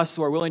us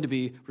who are willing to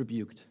be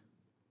rebuked.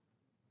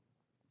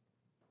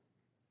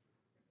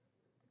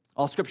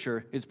 All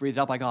Scripture is breathed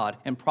out by God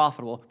and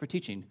profitable for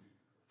teaching,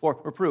 for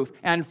reproof,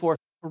 and for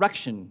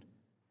correction.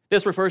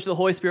 This refers to the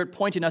Holy Spirit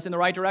pointing us in the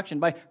right direction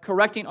by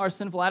correcting our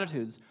sinful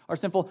attitudes, our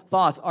sinful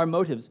thoughts, our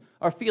motives,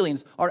 our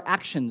feelings, our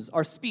actions,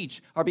 our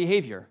speech, our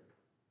behavior.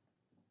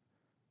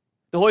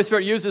 The Holy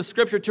Spirit uses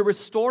Scripture to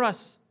restore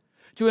us,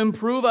 to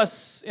improve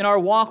us in our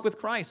walk with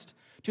Christ,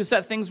 to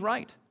set things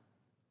right.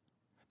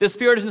 This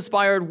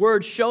Spirit-inspired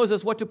word shows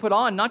us what to put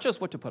on, not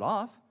just what to put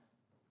off.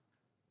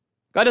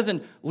 God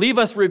doesn't leave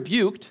us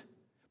rebuked,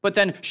 but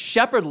then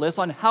shepherdless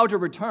on how to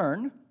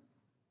return.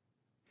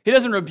 He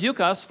doesn't rebuke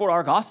us for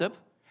our gossip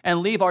and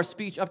leave our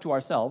speech up to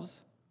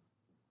ourselves.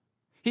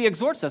 He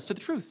exhorts us to the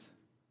truth.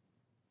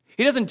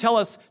 He doesn't tell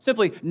us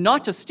simply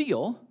not to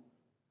steal.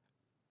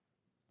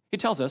 He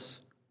tells us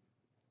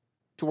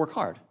to work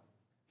hard.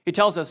 He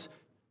tells us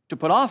to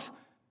put off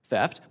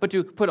theft, but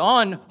to put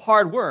on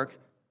hard work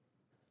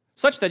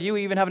such that you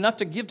even have enough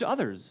to give to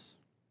others.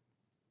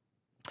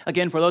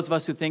 Again, for those of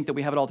us who think that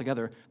we have it all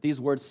together, these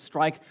words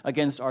strike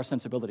against our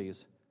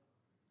sensibilities.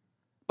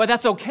 But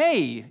that's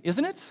okay,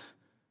 isn't it?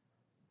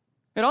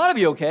 It ought to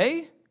be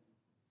okay.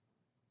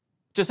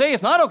 To say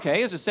it's not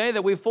okay is to say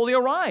that we've fully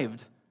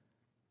arrived.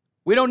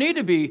 We don't need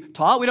to be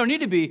taught. We don't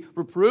need to be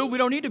reproved. We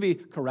don't need to be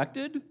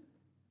corrected.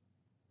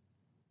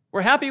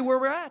 We're happy where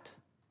we're at.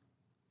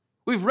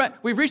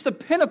 We've reached the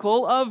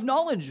pinnacle of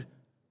knowledge,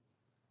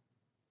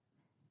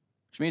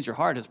 which means your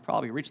heart has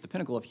probably reached the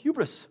pinnacle of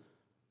hubris.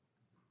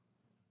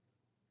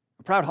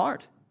 A proud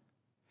heart.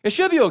 It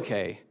should be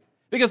okay,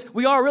 because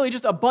we are really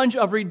just a bunch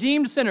of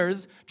redeemed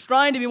sinners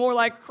trying to be more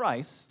like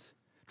Christ,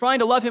 trying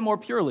to love him more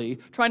purely,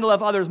 trying to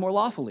love others more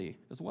lawfully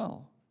as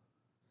well.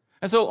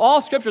 And so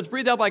all Scripture is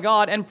breathed out by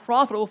God and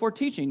profitable for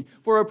teaching,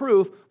 for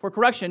reproof, for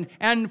correction,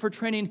 and for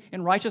training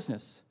in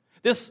righteousness.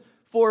 This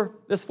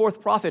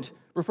fourth prophet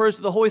refers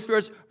to the Holy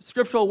Spirit's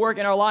scriptural work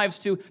in our lives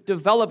to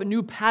develop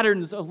new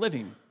patterns of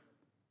living.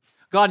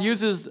 God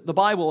uses the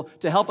Bible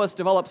to help us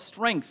develop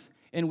strength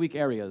in weak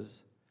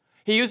areas.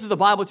 He uses the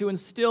Bible to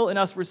instill in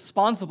us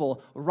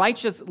responsible,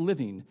 righteous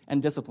living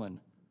and discipline.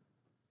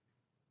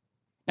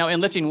 Now,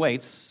 in lifting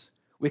weights,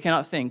 we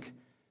cannot think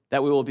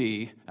that we will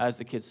be, as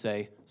the kids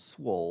say,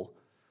 swole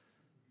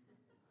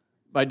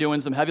by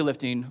doing some heavy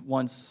lifting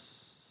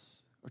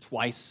once or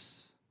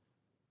twice.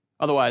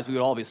 Otherwise, we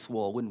would all be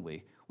swole, wouldn't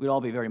we? We'd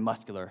all be very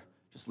muscular,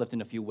 just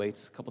lifting a few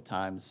weights a couple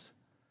times.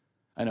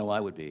 I know I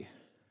would be.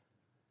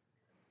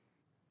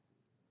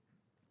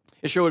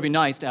 It sure would be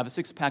nice to have a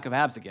six-pack of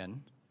abs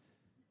again,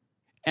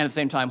 and at the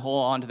same time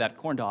hold on to that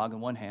corn dog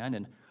in one hand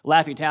and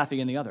Laffy Taffy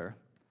in the other.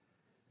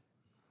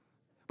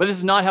 But this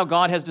is not how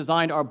God has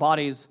designed our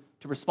bodies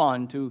to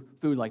respond to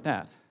food like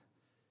that.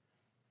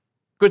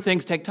 Good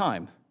things take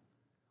time.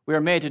 We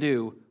are made to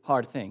do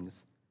hard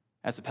things,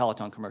 as the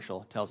Peloton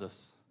commercial tells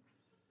us.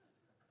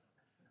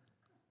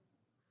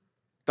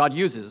 God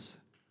uses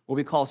what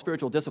we call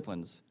spiritual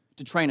disciplines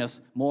to train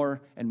us more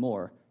and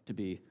more to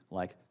be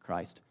like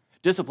Christ.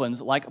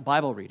 Disciplines like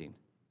Bible reading,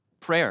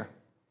 prayer,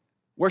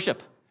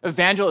 worship,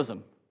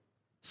 evangelism,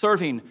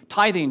 serving,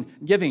 tithing,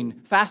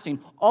 giving, fasting.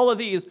 All of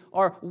these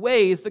are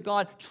ways that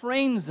God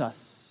trains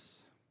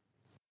us.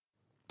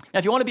 Now,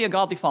 if you want to be a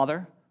godly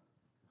father,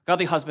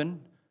 godly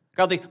husband,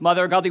 godly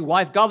mother, godly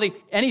wife, godly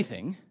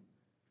anything,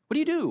 what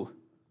do?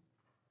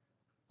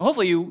 Well,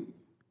 hopefully you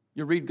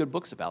read good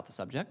books about the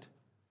subject.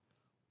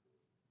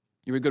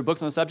 You read good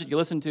books on the subject. You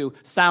listen to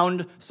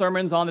sound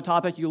sermons on the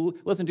topic. You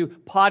listen to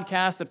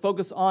podcasts that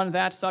focus on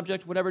that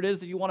subject, whatever it is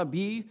that you want to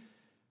be.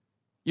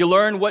 You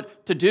learn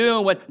what to do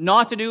and what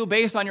not to do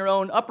based on your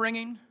own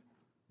upbringing.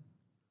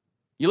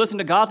 You listen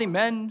to godly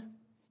men.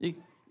 You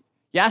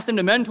ask them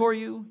to mentor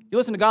you. You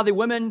listen to godly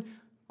women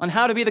on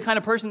how to be the kind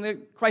of person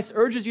that Christ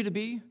urges you to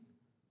be.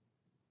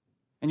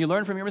 And you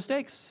learn from your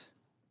mistakes.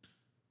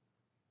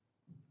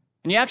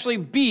 And you actually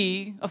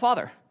be a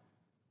father.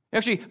 You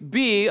actually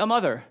be a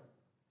mother.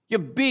 You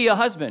be a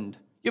husband.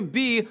 You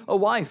be a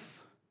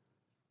wife.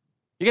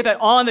 You get that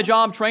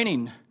on-the-job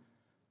training.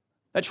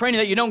 That training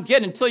that you don't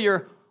get until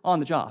you're on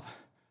the job.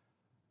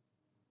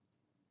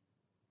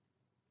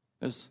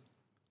 There's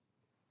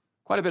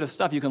quite a bit of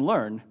stuff you can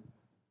learn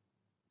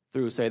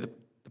through, say, the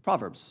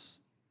Proverbs,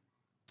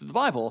 through the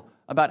Bible,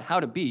 about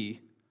how to be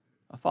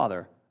a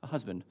father, a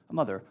husband, a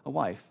mother, a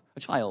wife, a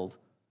child.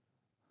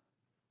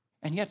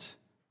 And yet,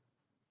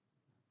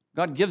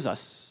 God gives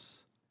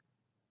us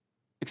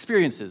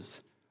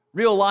experiences,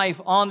 real life,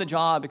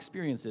 on-the-job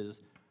experiences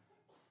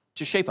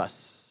to shape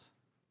us.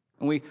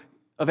 And we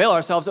avail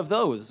ourselves of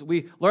those.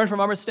 We learn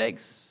from our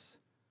mistakes.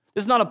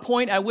 This is not a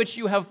point at which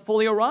you have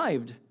fully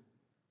arrived,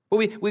 but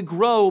we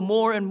grow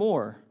more and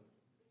more.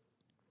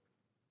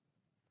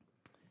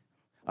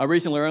 I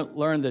recently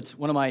learned that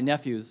one of my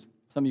nephews,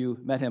 some of you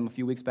met him a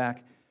few weeks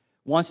back,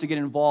 wants to get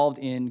involved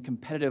in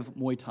competitive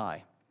Muay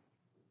Thai,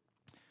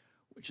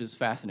 which is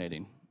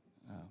fascinating.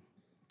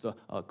 It's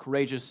a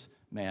courageous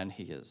man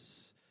he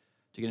is,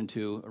 to get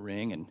into a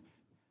ring and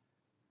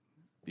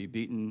be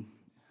beaten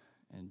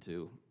and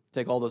to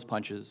take all those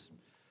punches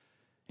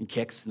and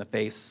kicks in the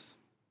face.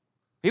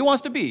 He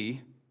wants to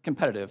be a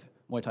competitive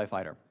Muay Thai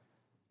fighter.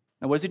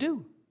 Now, what does he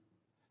do?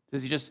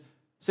 Does he just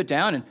sit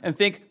down and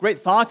think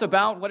great thoughts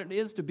about what it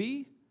is to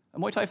be a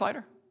Muay Thai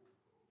fighter?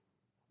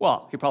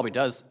 Well, he probably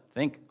does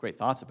think great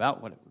thoughts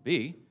about what it would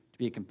be to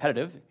be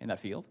competitive in that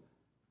field.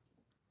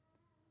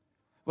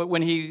 But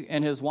when he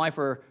and his wife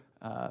were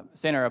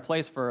staying at our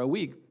place for a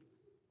week,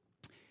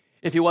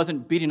 if he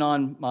wasn't beating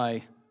on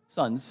my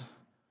sons,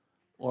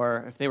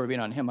 or if they were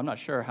beating on him, I'm not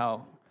sure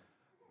how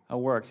it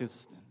worked.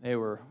 They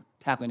were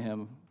tackling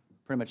him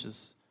pretty much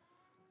as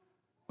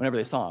whenever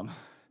they saw him.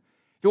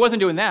 If he wasn't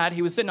doing that,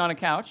 he was sitting on a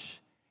couch,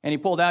 and he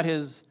pulled out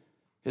his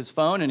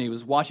phone, and he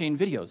was watching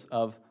videos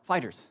of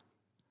fighters,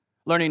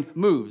 learning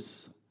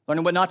moves,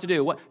 learning what not to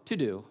do, what to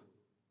do.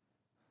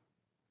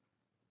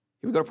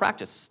 He would go to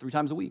practice 3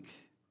 times a week.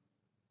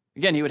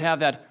 Again, he would have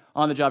that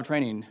on-the-job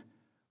training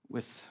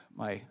with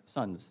my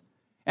sons,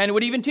 and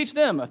would even teach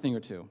them a thing or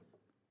two.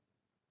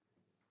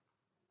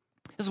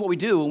 This is what we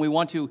do when we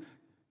want to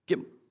get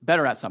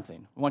better at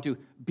something. We want to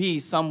be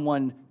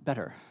someone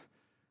better.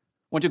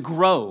 We want to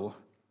grow.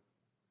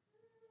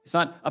 It's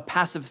not a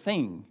passive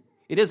thing.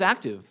 It is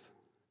active.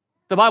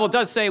 The Bible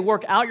does say,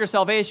 work out your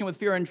salvation with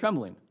fear and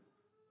trembling,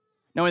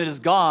 knowing that it is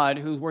God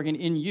who's working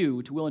in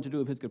you to will and to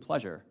do of his good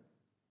pleasure.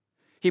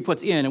 He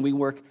puts in and we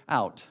work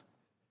out.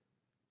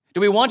 Do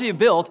we want to be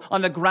built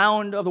on the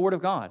ground of the Word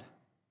of God?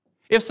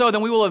 If so,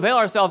 then we will avail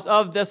ourselves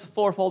of this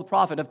fourfold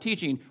profit of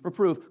teaching,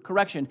 reproof,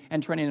 correction,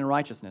 and training in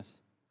righteousness.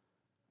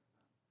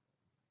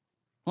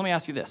 Let me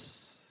ask you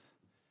this.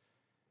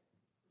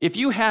 If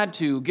you had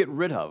to get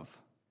rid of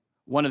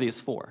one of these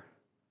 4,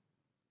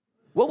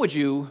 what would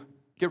you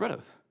get rid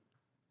of?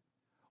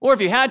 Or if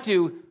you had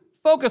to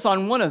focus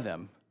on one of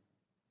them,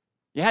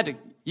 you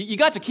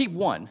got to keep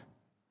one,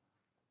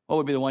 what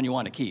would be the one you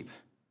want to keep?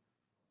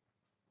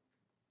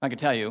 I can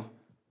tell you,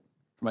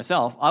 for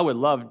myself, I would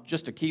love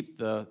just to keep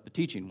the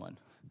teaching one.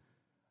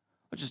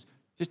 Just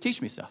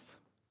teach me stuff.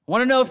 I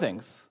want to know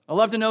things. I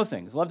love to know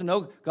things. I love to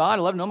know God.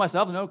 I love to know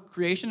myself, to know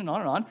creation, and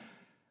on and on.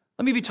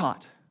 Let me be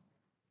taught.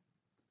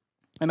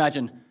 I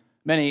imagine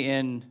many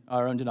in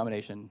our own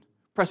denomination,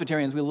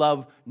 Presbyterians, we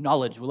love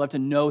knowledge. We love to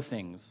know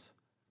things.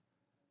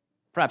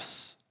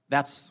 Perhaps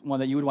that's one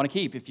that you would want to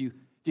keep if you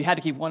had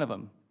to keep one of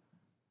them.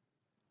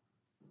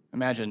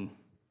 Imagine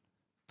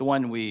the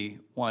one we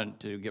want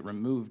to get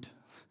removed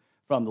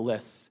from the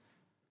list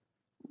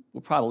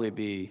will probably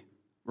be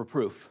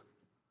reproof.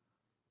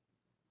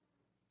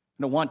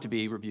 I don't want to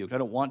be rebuked. I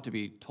don't want to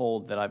be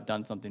told that I've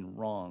done something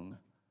wrong.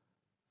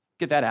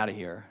 Get that out of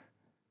here.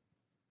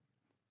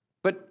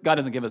 But God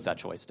doesn't give us that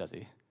choice, does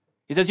he?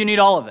 He says you need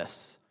all of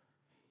this.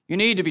 You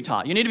need to be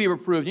taught. You need to be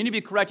reproved. You need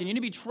to be corrected. You need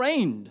to be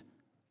trained.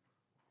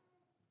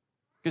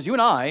 Because you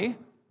and I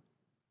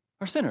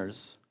are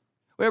sinners.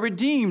 We are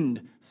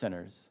redeemed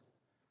sinners.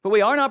 But we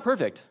are not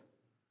perfect.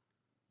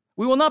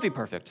 We will not be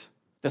perfect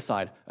this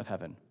side of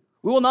heaven.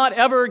 We will not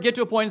ever get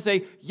to a point and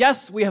say,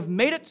 yes, we have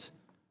made it.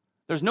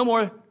 There's no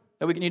more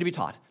that we need to be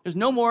taught. There's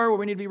no more where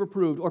we need to be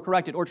reproved or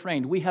corrected or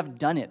trained. We have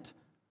done it.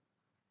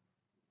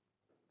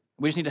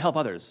 We just need to help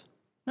others.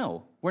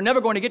 No, we're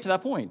never going to get to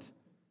that point.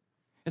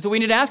 And so we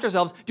need to ask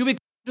ourselves, do we come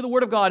to the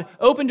Word of God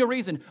open to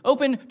reason,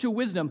 open to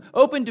wisdom,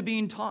 open to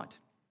being taught?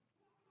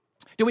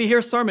 Do we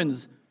hear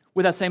sermons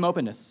with that same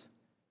openness?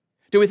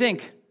 Do we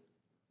think,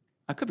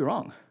 I could be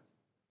wrong.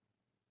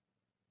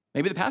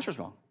 Maybe the pastor's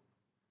wrong.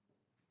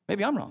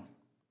 Maybe I'm wrong.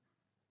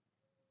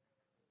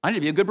 I need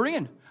to be a good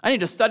Berean. I need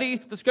to study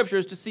the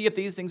Scriptures to see if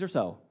these things are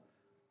so.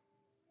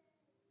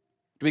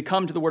 Do we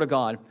come to the Word of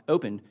God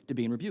open to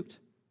being rebuked?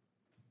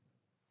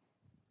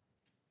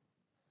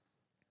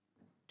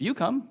 Do you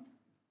come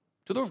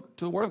to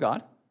the Word of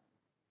God?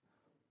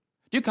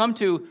 Do you come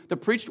to the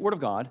preached Word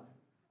of God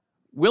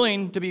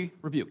willing to be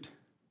rebuked?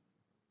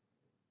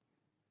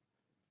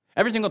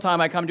 Every single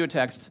time I come to a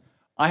text,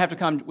 I have to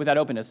come with that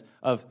openness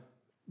of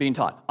being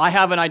taught. I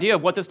have an idea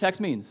of what this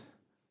text means.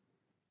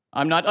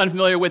 I'm not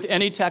unfamiliar with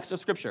any text of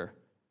Scripture.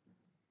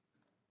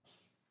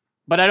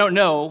 But I don't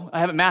know, I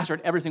haven't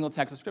mastered every single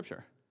text of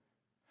Scripture.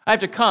 I have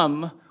to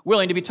come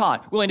willing to be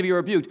taught, willing to be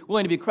rebuked,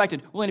 willing to be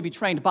corrected, willing to be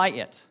trained by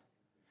it.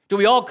 Do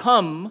we all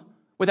come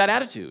with that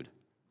attitude?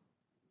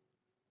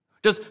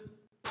 Does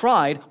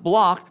pride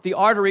block the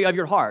artery of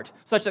your heart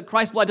such that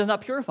Christ's blood does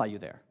not purify you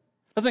there?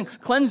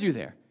 Doesn't cleanse you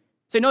there?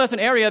 Say, no, that's an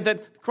area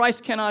that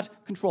Christ cannot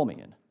control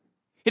me in.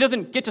 He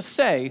doesn't get to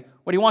say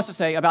what he wants to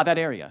say about that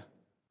area.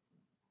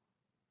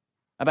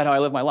 About how I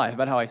live my life,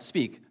 about how I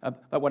speak,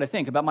 about what I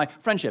think, about my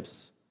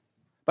friendships,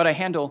 about how I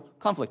handle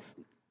conflict.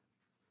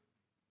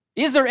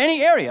 Is there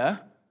any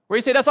area where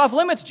you say, that's off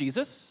limits,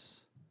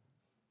 Jesus?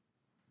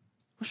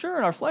 Well, sure,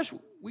 in our flesh,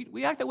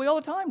 we act that way all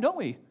the time, don't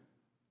we?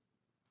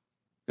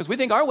 Because we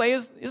think our way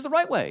is the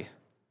right way.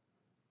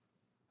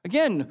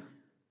 Again,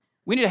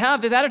 we need to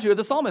have this attitude of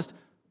the psalmist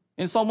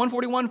in Psalm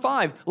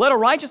 141:5. Let a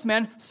righteous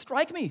man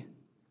strike me.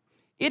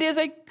 It is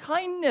a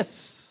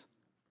kindness.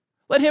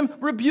 Let him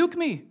rebuke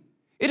me.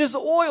 It is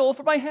oil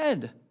for my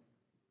head.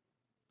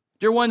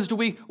 Dear ones, do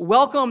we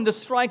welcome the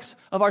strikes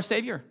of our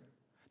Savior,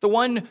 the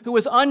one who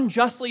was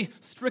unjustly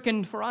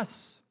stricken for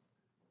us?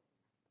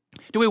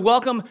 Do we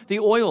welcome the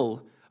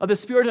oil of the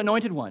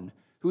Spirit-anointed one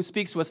who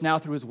speaks to us now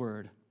through his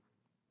word?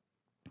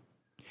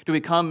 Do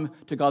we come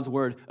to God's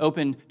word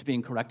open to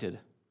being corrected?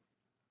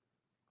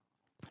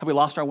 Have we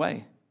lost our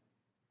way?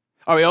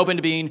 Are we open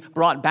to being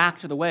brought back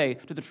to the way,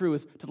 to the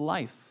truth, to the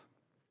life?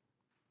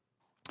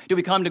 Do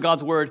we come to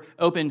God's word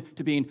open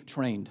to being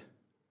trained?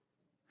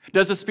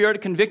 Does the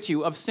Spirit convict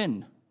you of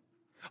sin?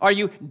 Are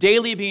you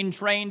daily being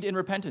trained in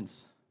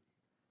repentance?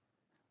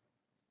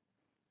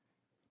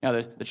 Now,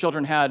 the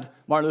children had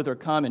Martin Luther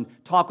come and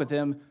talk with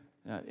them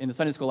in the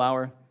Sunday school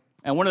hour.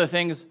 And one of the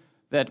things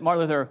that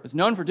Martin Luther was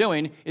known for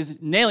doing is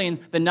nailing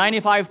the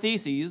 95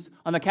 Theses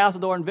on the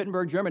castle door in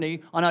Wittenberg,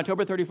 Germany on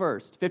October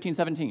 31st,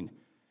 1517.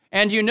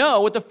 And you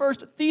know what the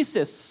first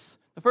thesis,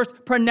 the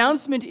first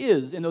pronouncement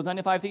is in those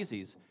 95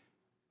 Theses.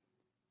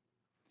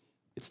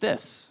 It's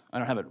this. I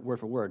don't have it word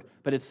for word,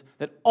 but it's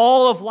that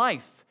all of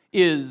life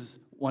is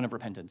one of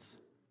repentance.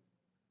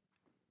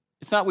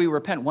 It's not we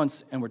repent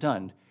once and we're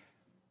done.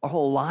 Our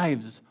whole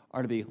lives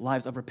are to be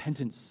lives of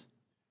repentance,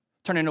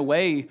 turning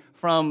away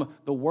from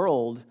the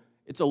world,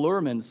 its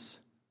allurements,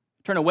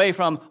 turn away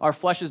from our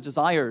flesh's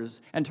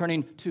desires, and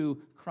turning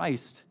to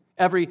Christ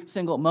every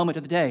single moment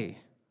of the day.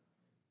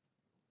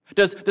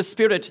 Does the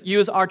Spirit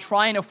use our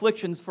trying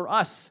afflictions for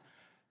us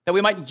that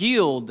we might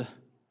yield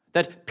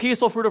that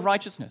peaceful fruit of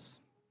righteousness?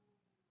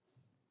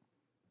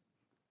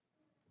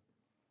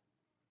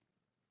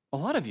 A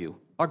lot of you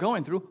are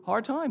going through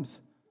hard times.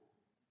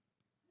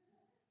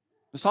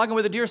 I was talking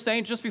with a dear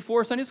saint just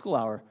before Sunday school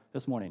hour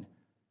this morning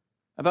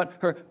about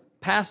her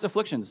past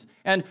afflictions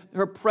and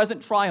her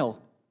present trial.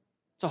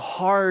 It's a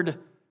hard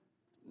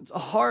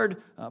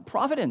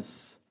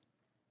providence,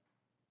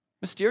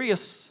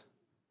 mysterious.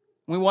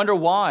 We wonder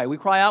why. We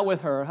cry out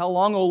with her, "How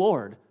long, O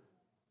Lord?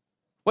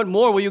 What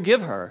more will you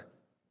give her?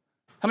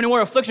 How many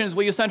more afflictions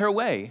will you send her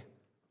way?"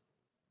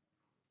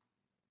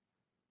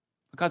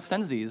 But God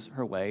sends these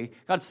her way.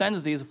 God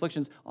sends these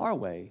afflictions our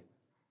way,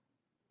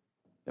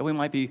 that we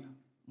might be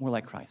more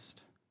like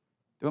Christ,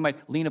 that we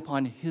might lean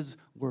upon his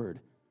word,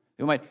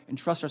 that we might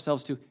entrust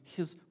ourselves to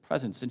his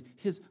presence and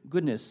his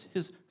goodness,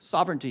 his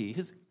sovereignty,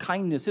 his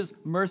kindness, his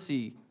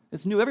mercy.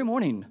 It's new every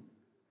morning.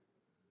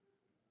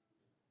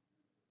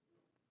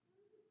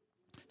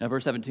 Now,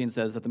 verse 17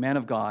 says that the man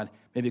of God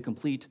may be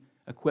complete,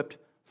 equipped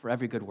for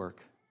every good work.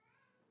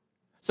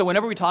 So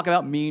whenever we talk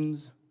about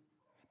means,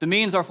 the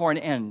means are for an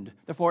end.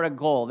 They're for a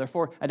goal. They're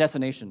for a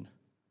destination.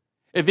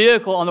 A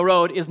vehicle on the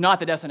road is not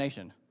the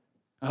destination.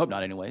 I hope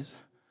not, anyways.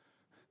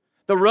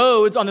 The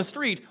roads on the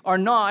street are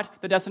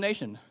not the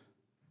destination.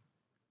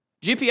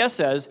 GPS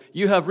says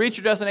you have reached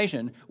your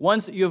destination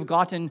once you have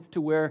gotten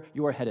to where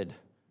you are headed.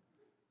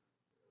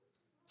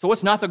 So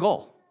what's not the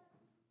goal?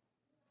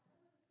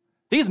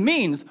 These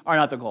means are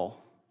not the goal.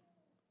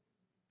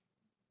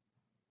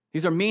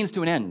 These are means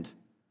to an end.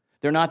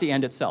 They're not the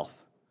end itself.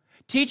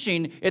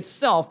 Teaching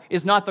itself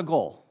is not the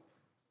goal.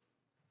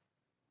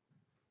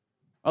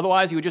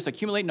 Otherwise, you would just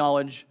accumulate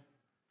knowledge.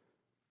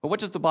 But what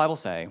does the Bible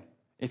say?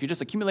 If you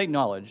just accumulate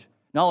knowledge,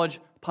 knowledge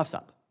puffs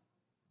up.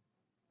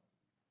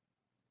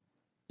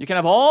 You can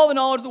have all the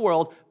knowledge of the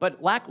world,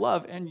 but lack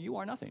love, and you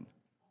are nothing.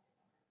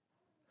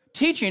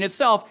 Teaching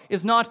itself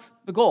is not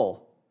the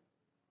goal.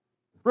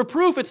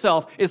 Reproof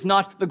itself is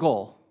not the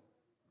goal.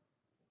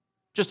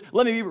 Just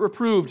let me be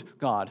reproved,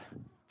 God,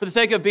 for the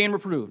sake of being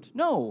reproved.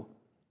 No.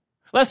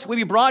 Lest we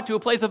be brought to a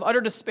place of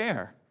utter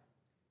despair.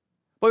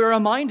 But we are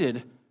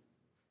reminded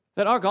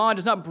that our God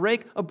does not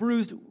break a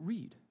bruised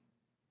reed.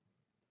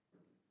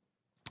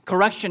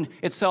 Correction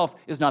itself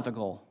is not the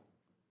goal,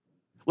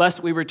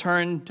 lest we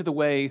return to the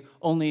way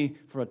only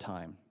for a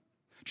time.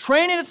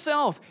 Training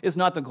itself is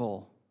not the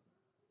goal,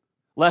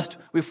 lest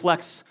we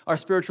flex our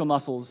spiritual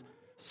muscles,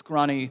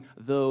 scrawny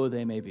though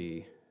they may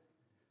be.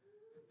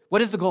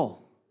 What is the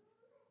goal?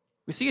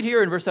 We see it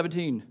here in verse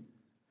 17.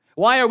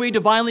 Why are we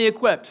divinely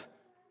equipped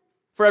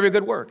for every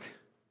good work?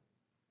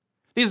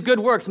 These good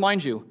works,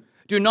 mind you,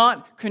 do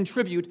not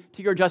contribute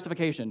to your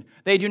justification.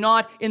 They do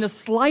not in the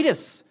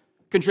slightest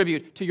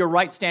contribute to your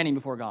right standing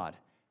before God.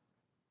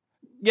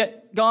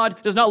 Yet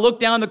God does not look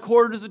down the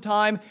corridors of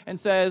time and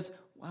says,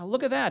 wow,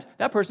 look at that.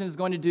 That person is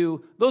going to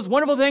do those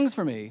wonderful things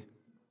for me.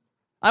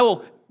 I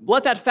will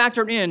let that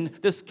factor in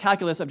this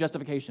calculus of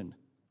justification.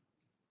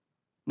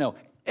 No,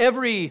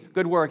 every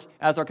good work,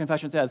 as our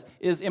confession says,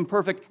 is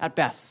imperfect at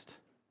best.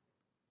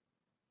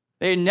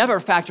 They never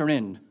factor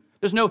in.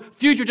 There's no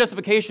future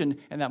justification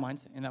in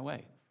that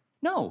way.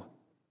 No.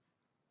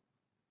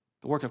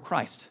 The work of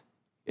Christ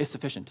is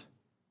sufficient.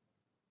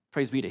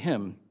 Praise be to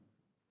him.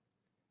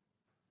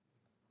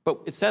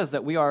 But it says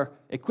that we are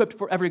equipped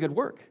for every good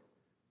work.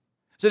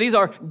 So these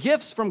are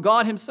gifts from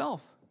God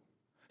himself,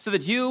 so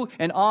that you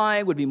and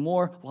I would be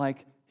more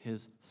like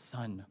his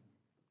Son.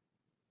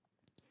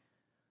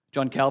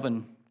 John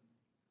Calvin,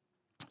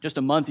 just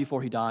a month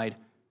before he died,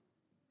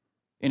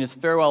 in his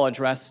farewell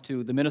address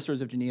to the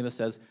ministers of Geneva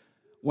says,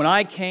 when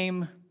I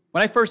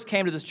first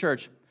came to this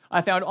church,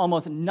 I found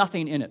almost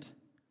nothing in it.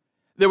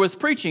 There was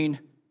preaching,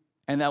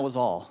 and that was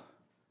all.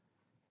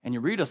 And you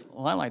read a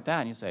line like that,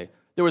 and you say,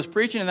 there was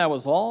preaching, and that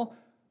was all?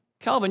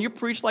 Calvin, you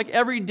preached like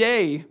every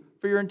day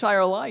for your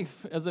entire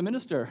life as a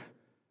minister.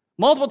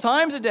 Multiple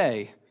times a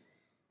day.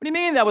 What do you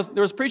mean there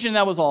was preaching, and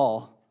that was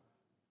all?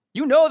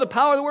 You know the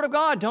power of the Word of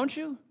God, don't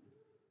you?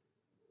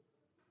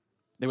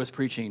 There was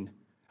preaching,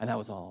 and that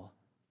was all.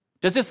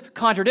 Does this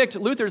contradict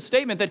Luther's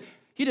statement that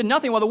he did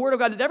nothing while the Word of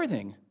God did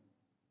everything?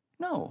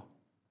 No.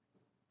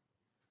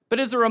 But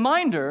it's a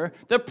reminder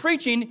that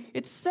preaching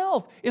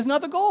itself is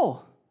not the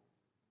goal.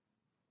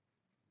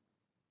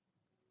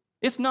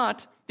 It's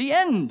not the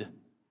end.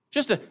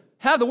 Just to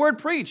have the Word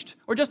preached,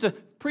 or just to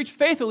preach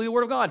faithfully the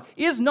Word of God,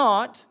 is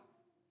not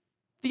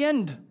the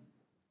end.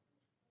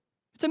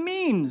 It's a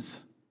means.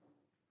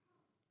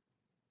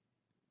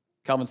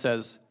 Calvin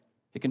says,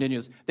 he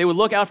continues, they would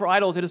look out for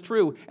idols, it is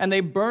true, and they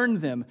burned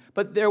them,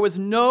 but there was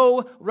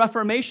no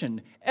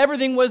reformation.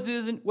 Everything was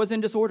in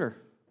disorder.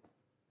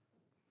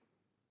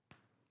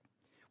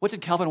 What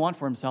did Calvin want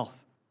for himself?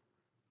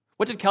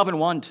 What did Calvin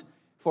want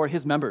for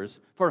his members,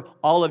 for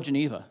all of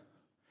Geneva?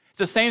 It's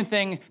the same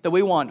thing that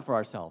we want for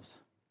ourselves.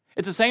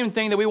 It's the same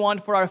thing that we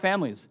want for our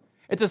families.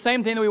 It's the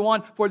same thing that we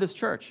want for this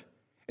church.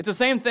 It's the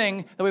same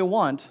thing that we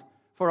want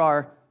for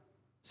our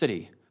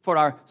city, for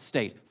our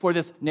state, for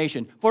this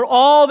nation, for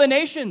all the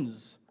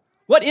nations.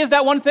 What is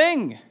that one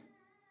thing?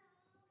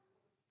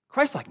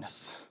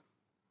 Christ-likeness.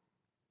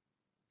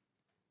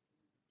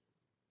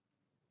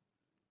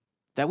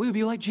 That we would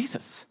be like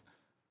Jesus,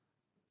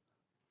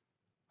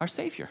 our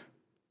Savior.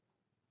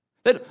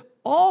 That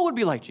all would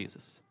be like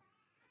Jesus.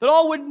 That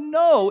all would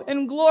know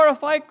and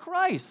glorify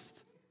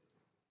Christ.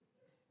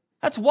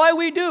 That's why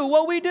we do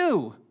what we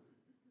do.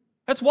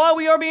 That's why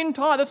we are being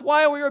taught. That's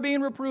why we are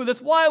being reproved.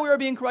 That's why we are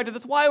being corrected.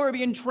 That's why we're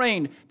being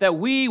trained, that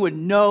we would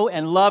know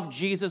and love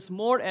Jesus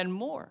more and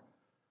more.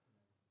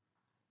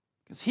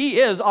 Because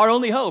he is our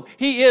only hope.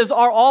 He is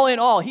our all in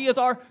all. He is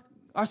our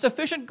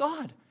sufficient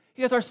God.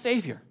 He is our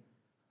Savior.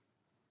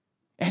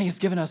 And he has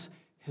given us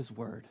his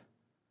word.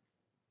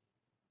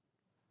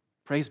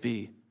 Praise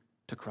be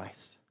to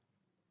Christ.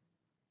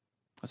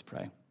 Let's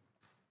pray.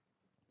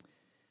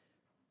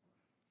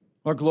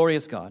 Our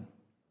glorious God,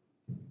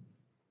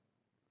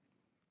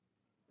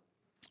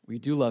 we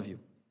do love you.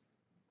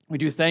 We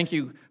do thank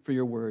you for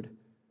your word.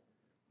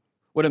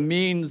 What a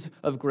means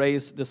of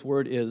grace this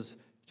word is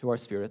to our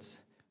spirits.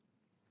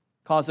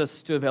 Cause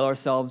us to avail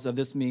ourselves of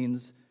this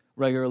means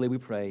regularly, we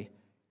pray,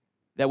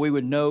 that we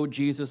would know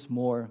Jesus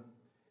more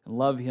and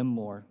love him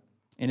more.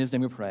 In his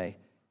name we pray.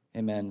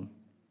 Amen.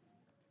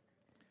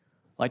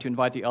 I'd like to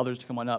invite the elders to come on up.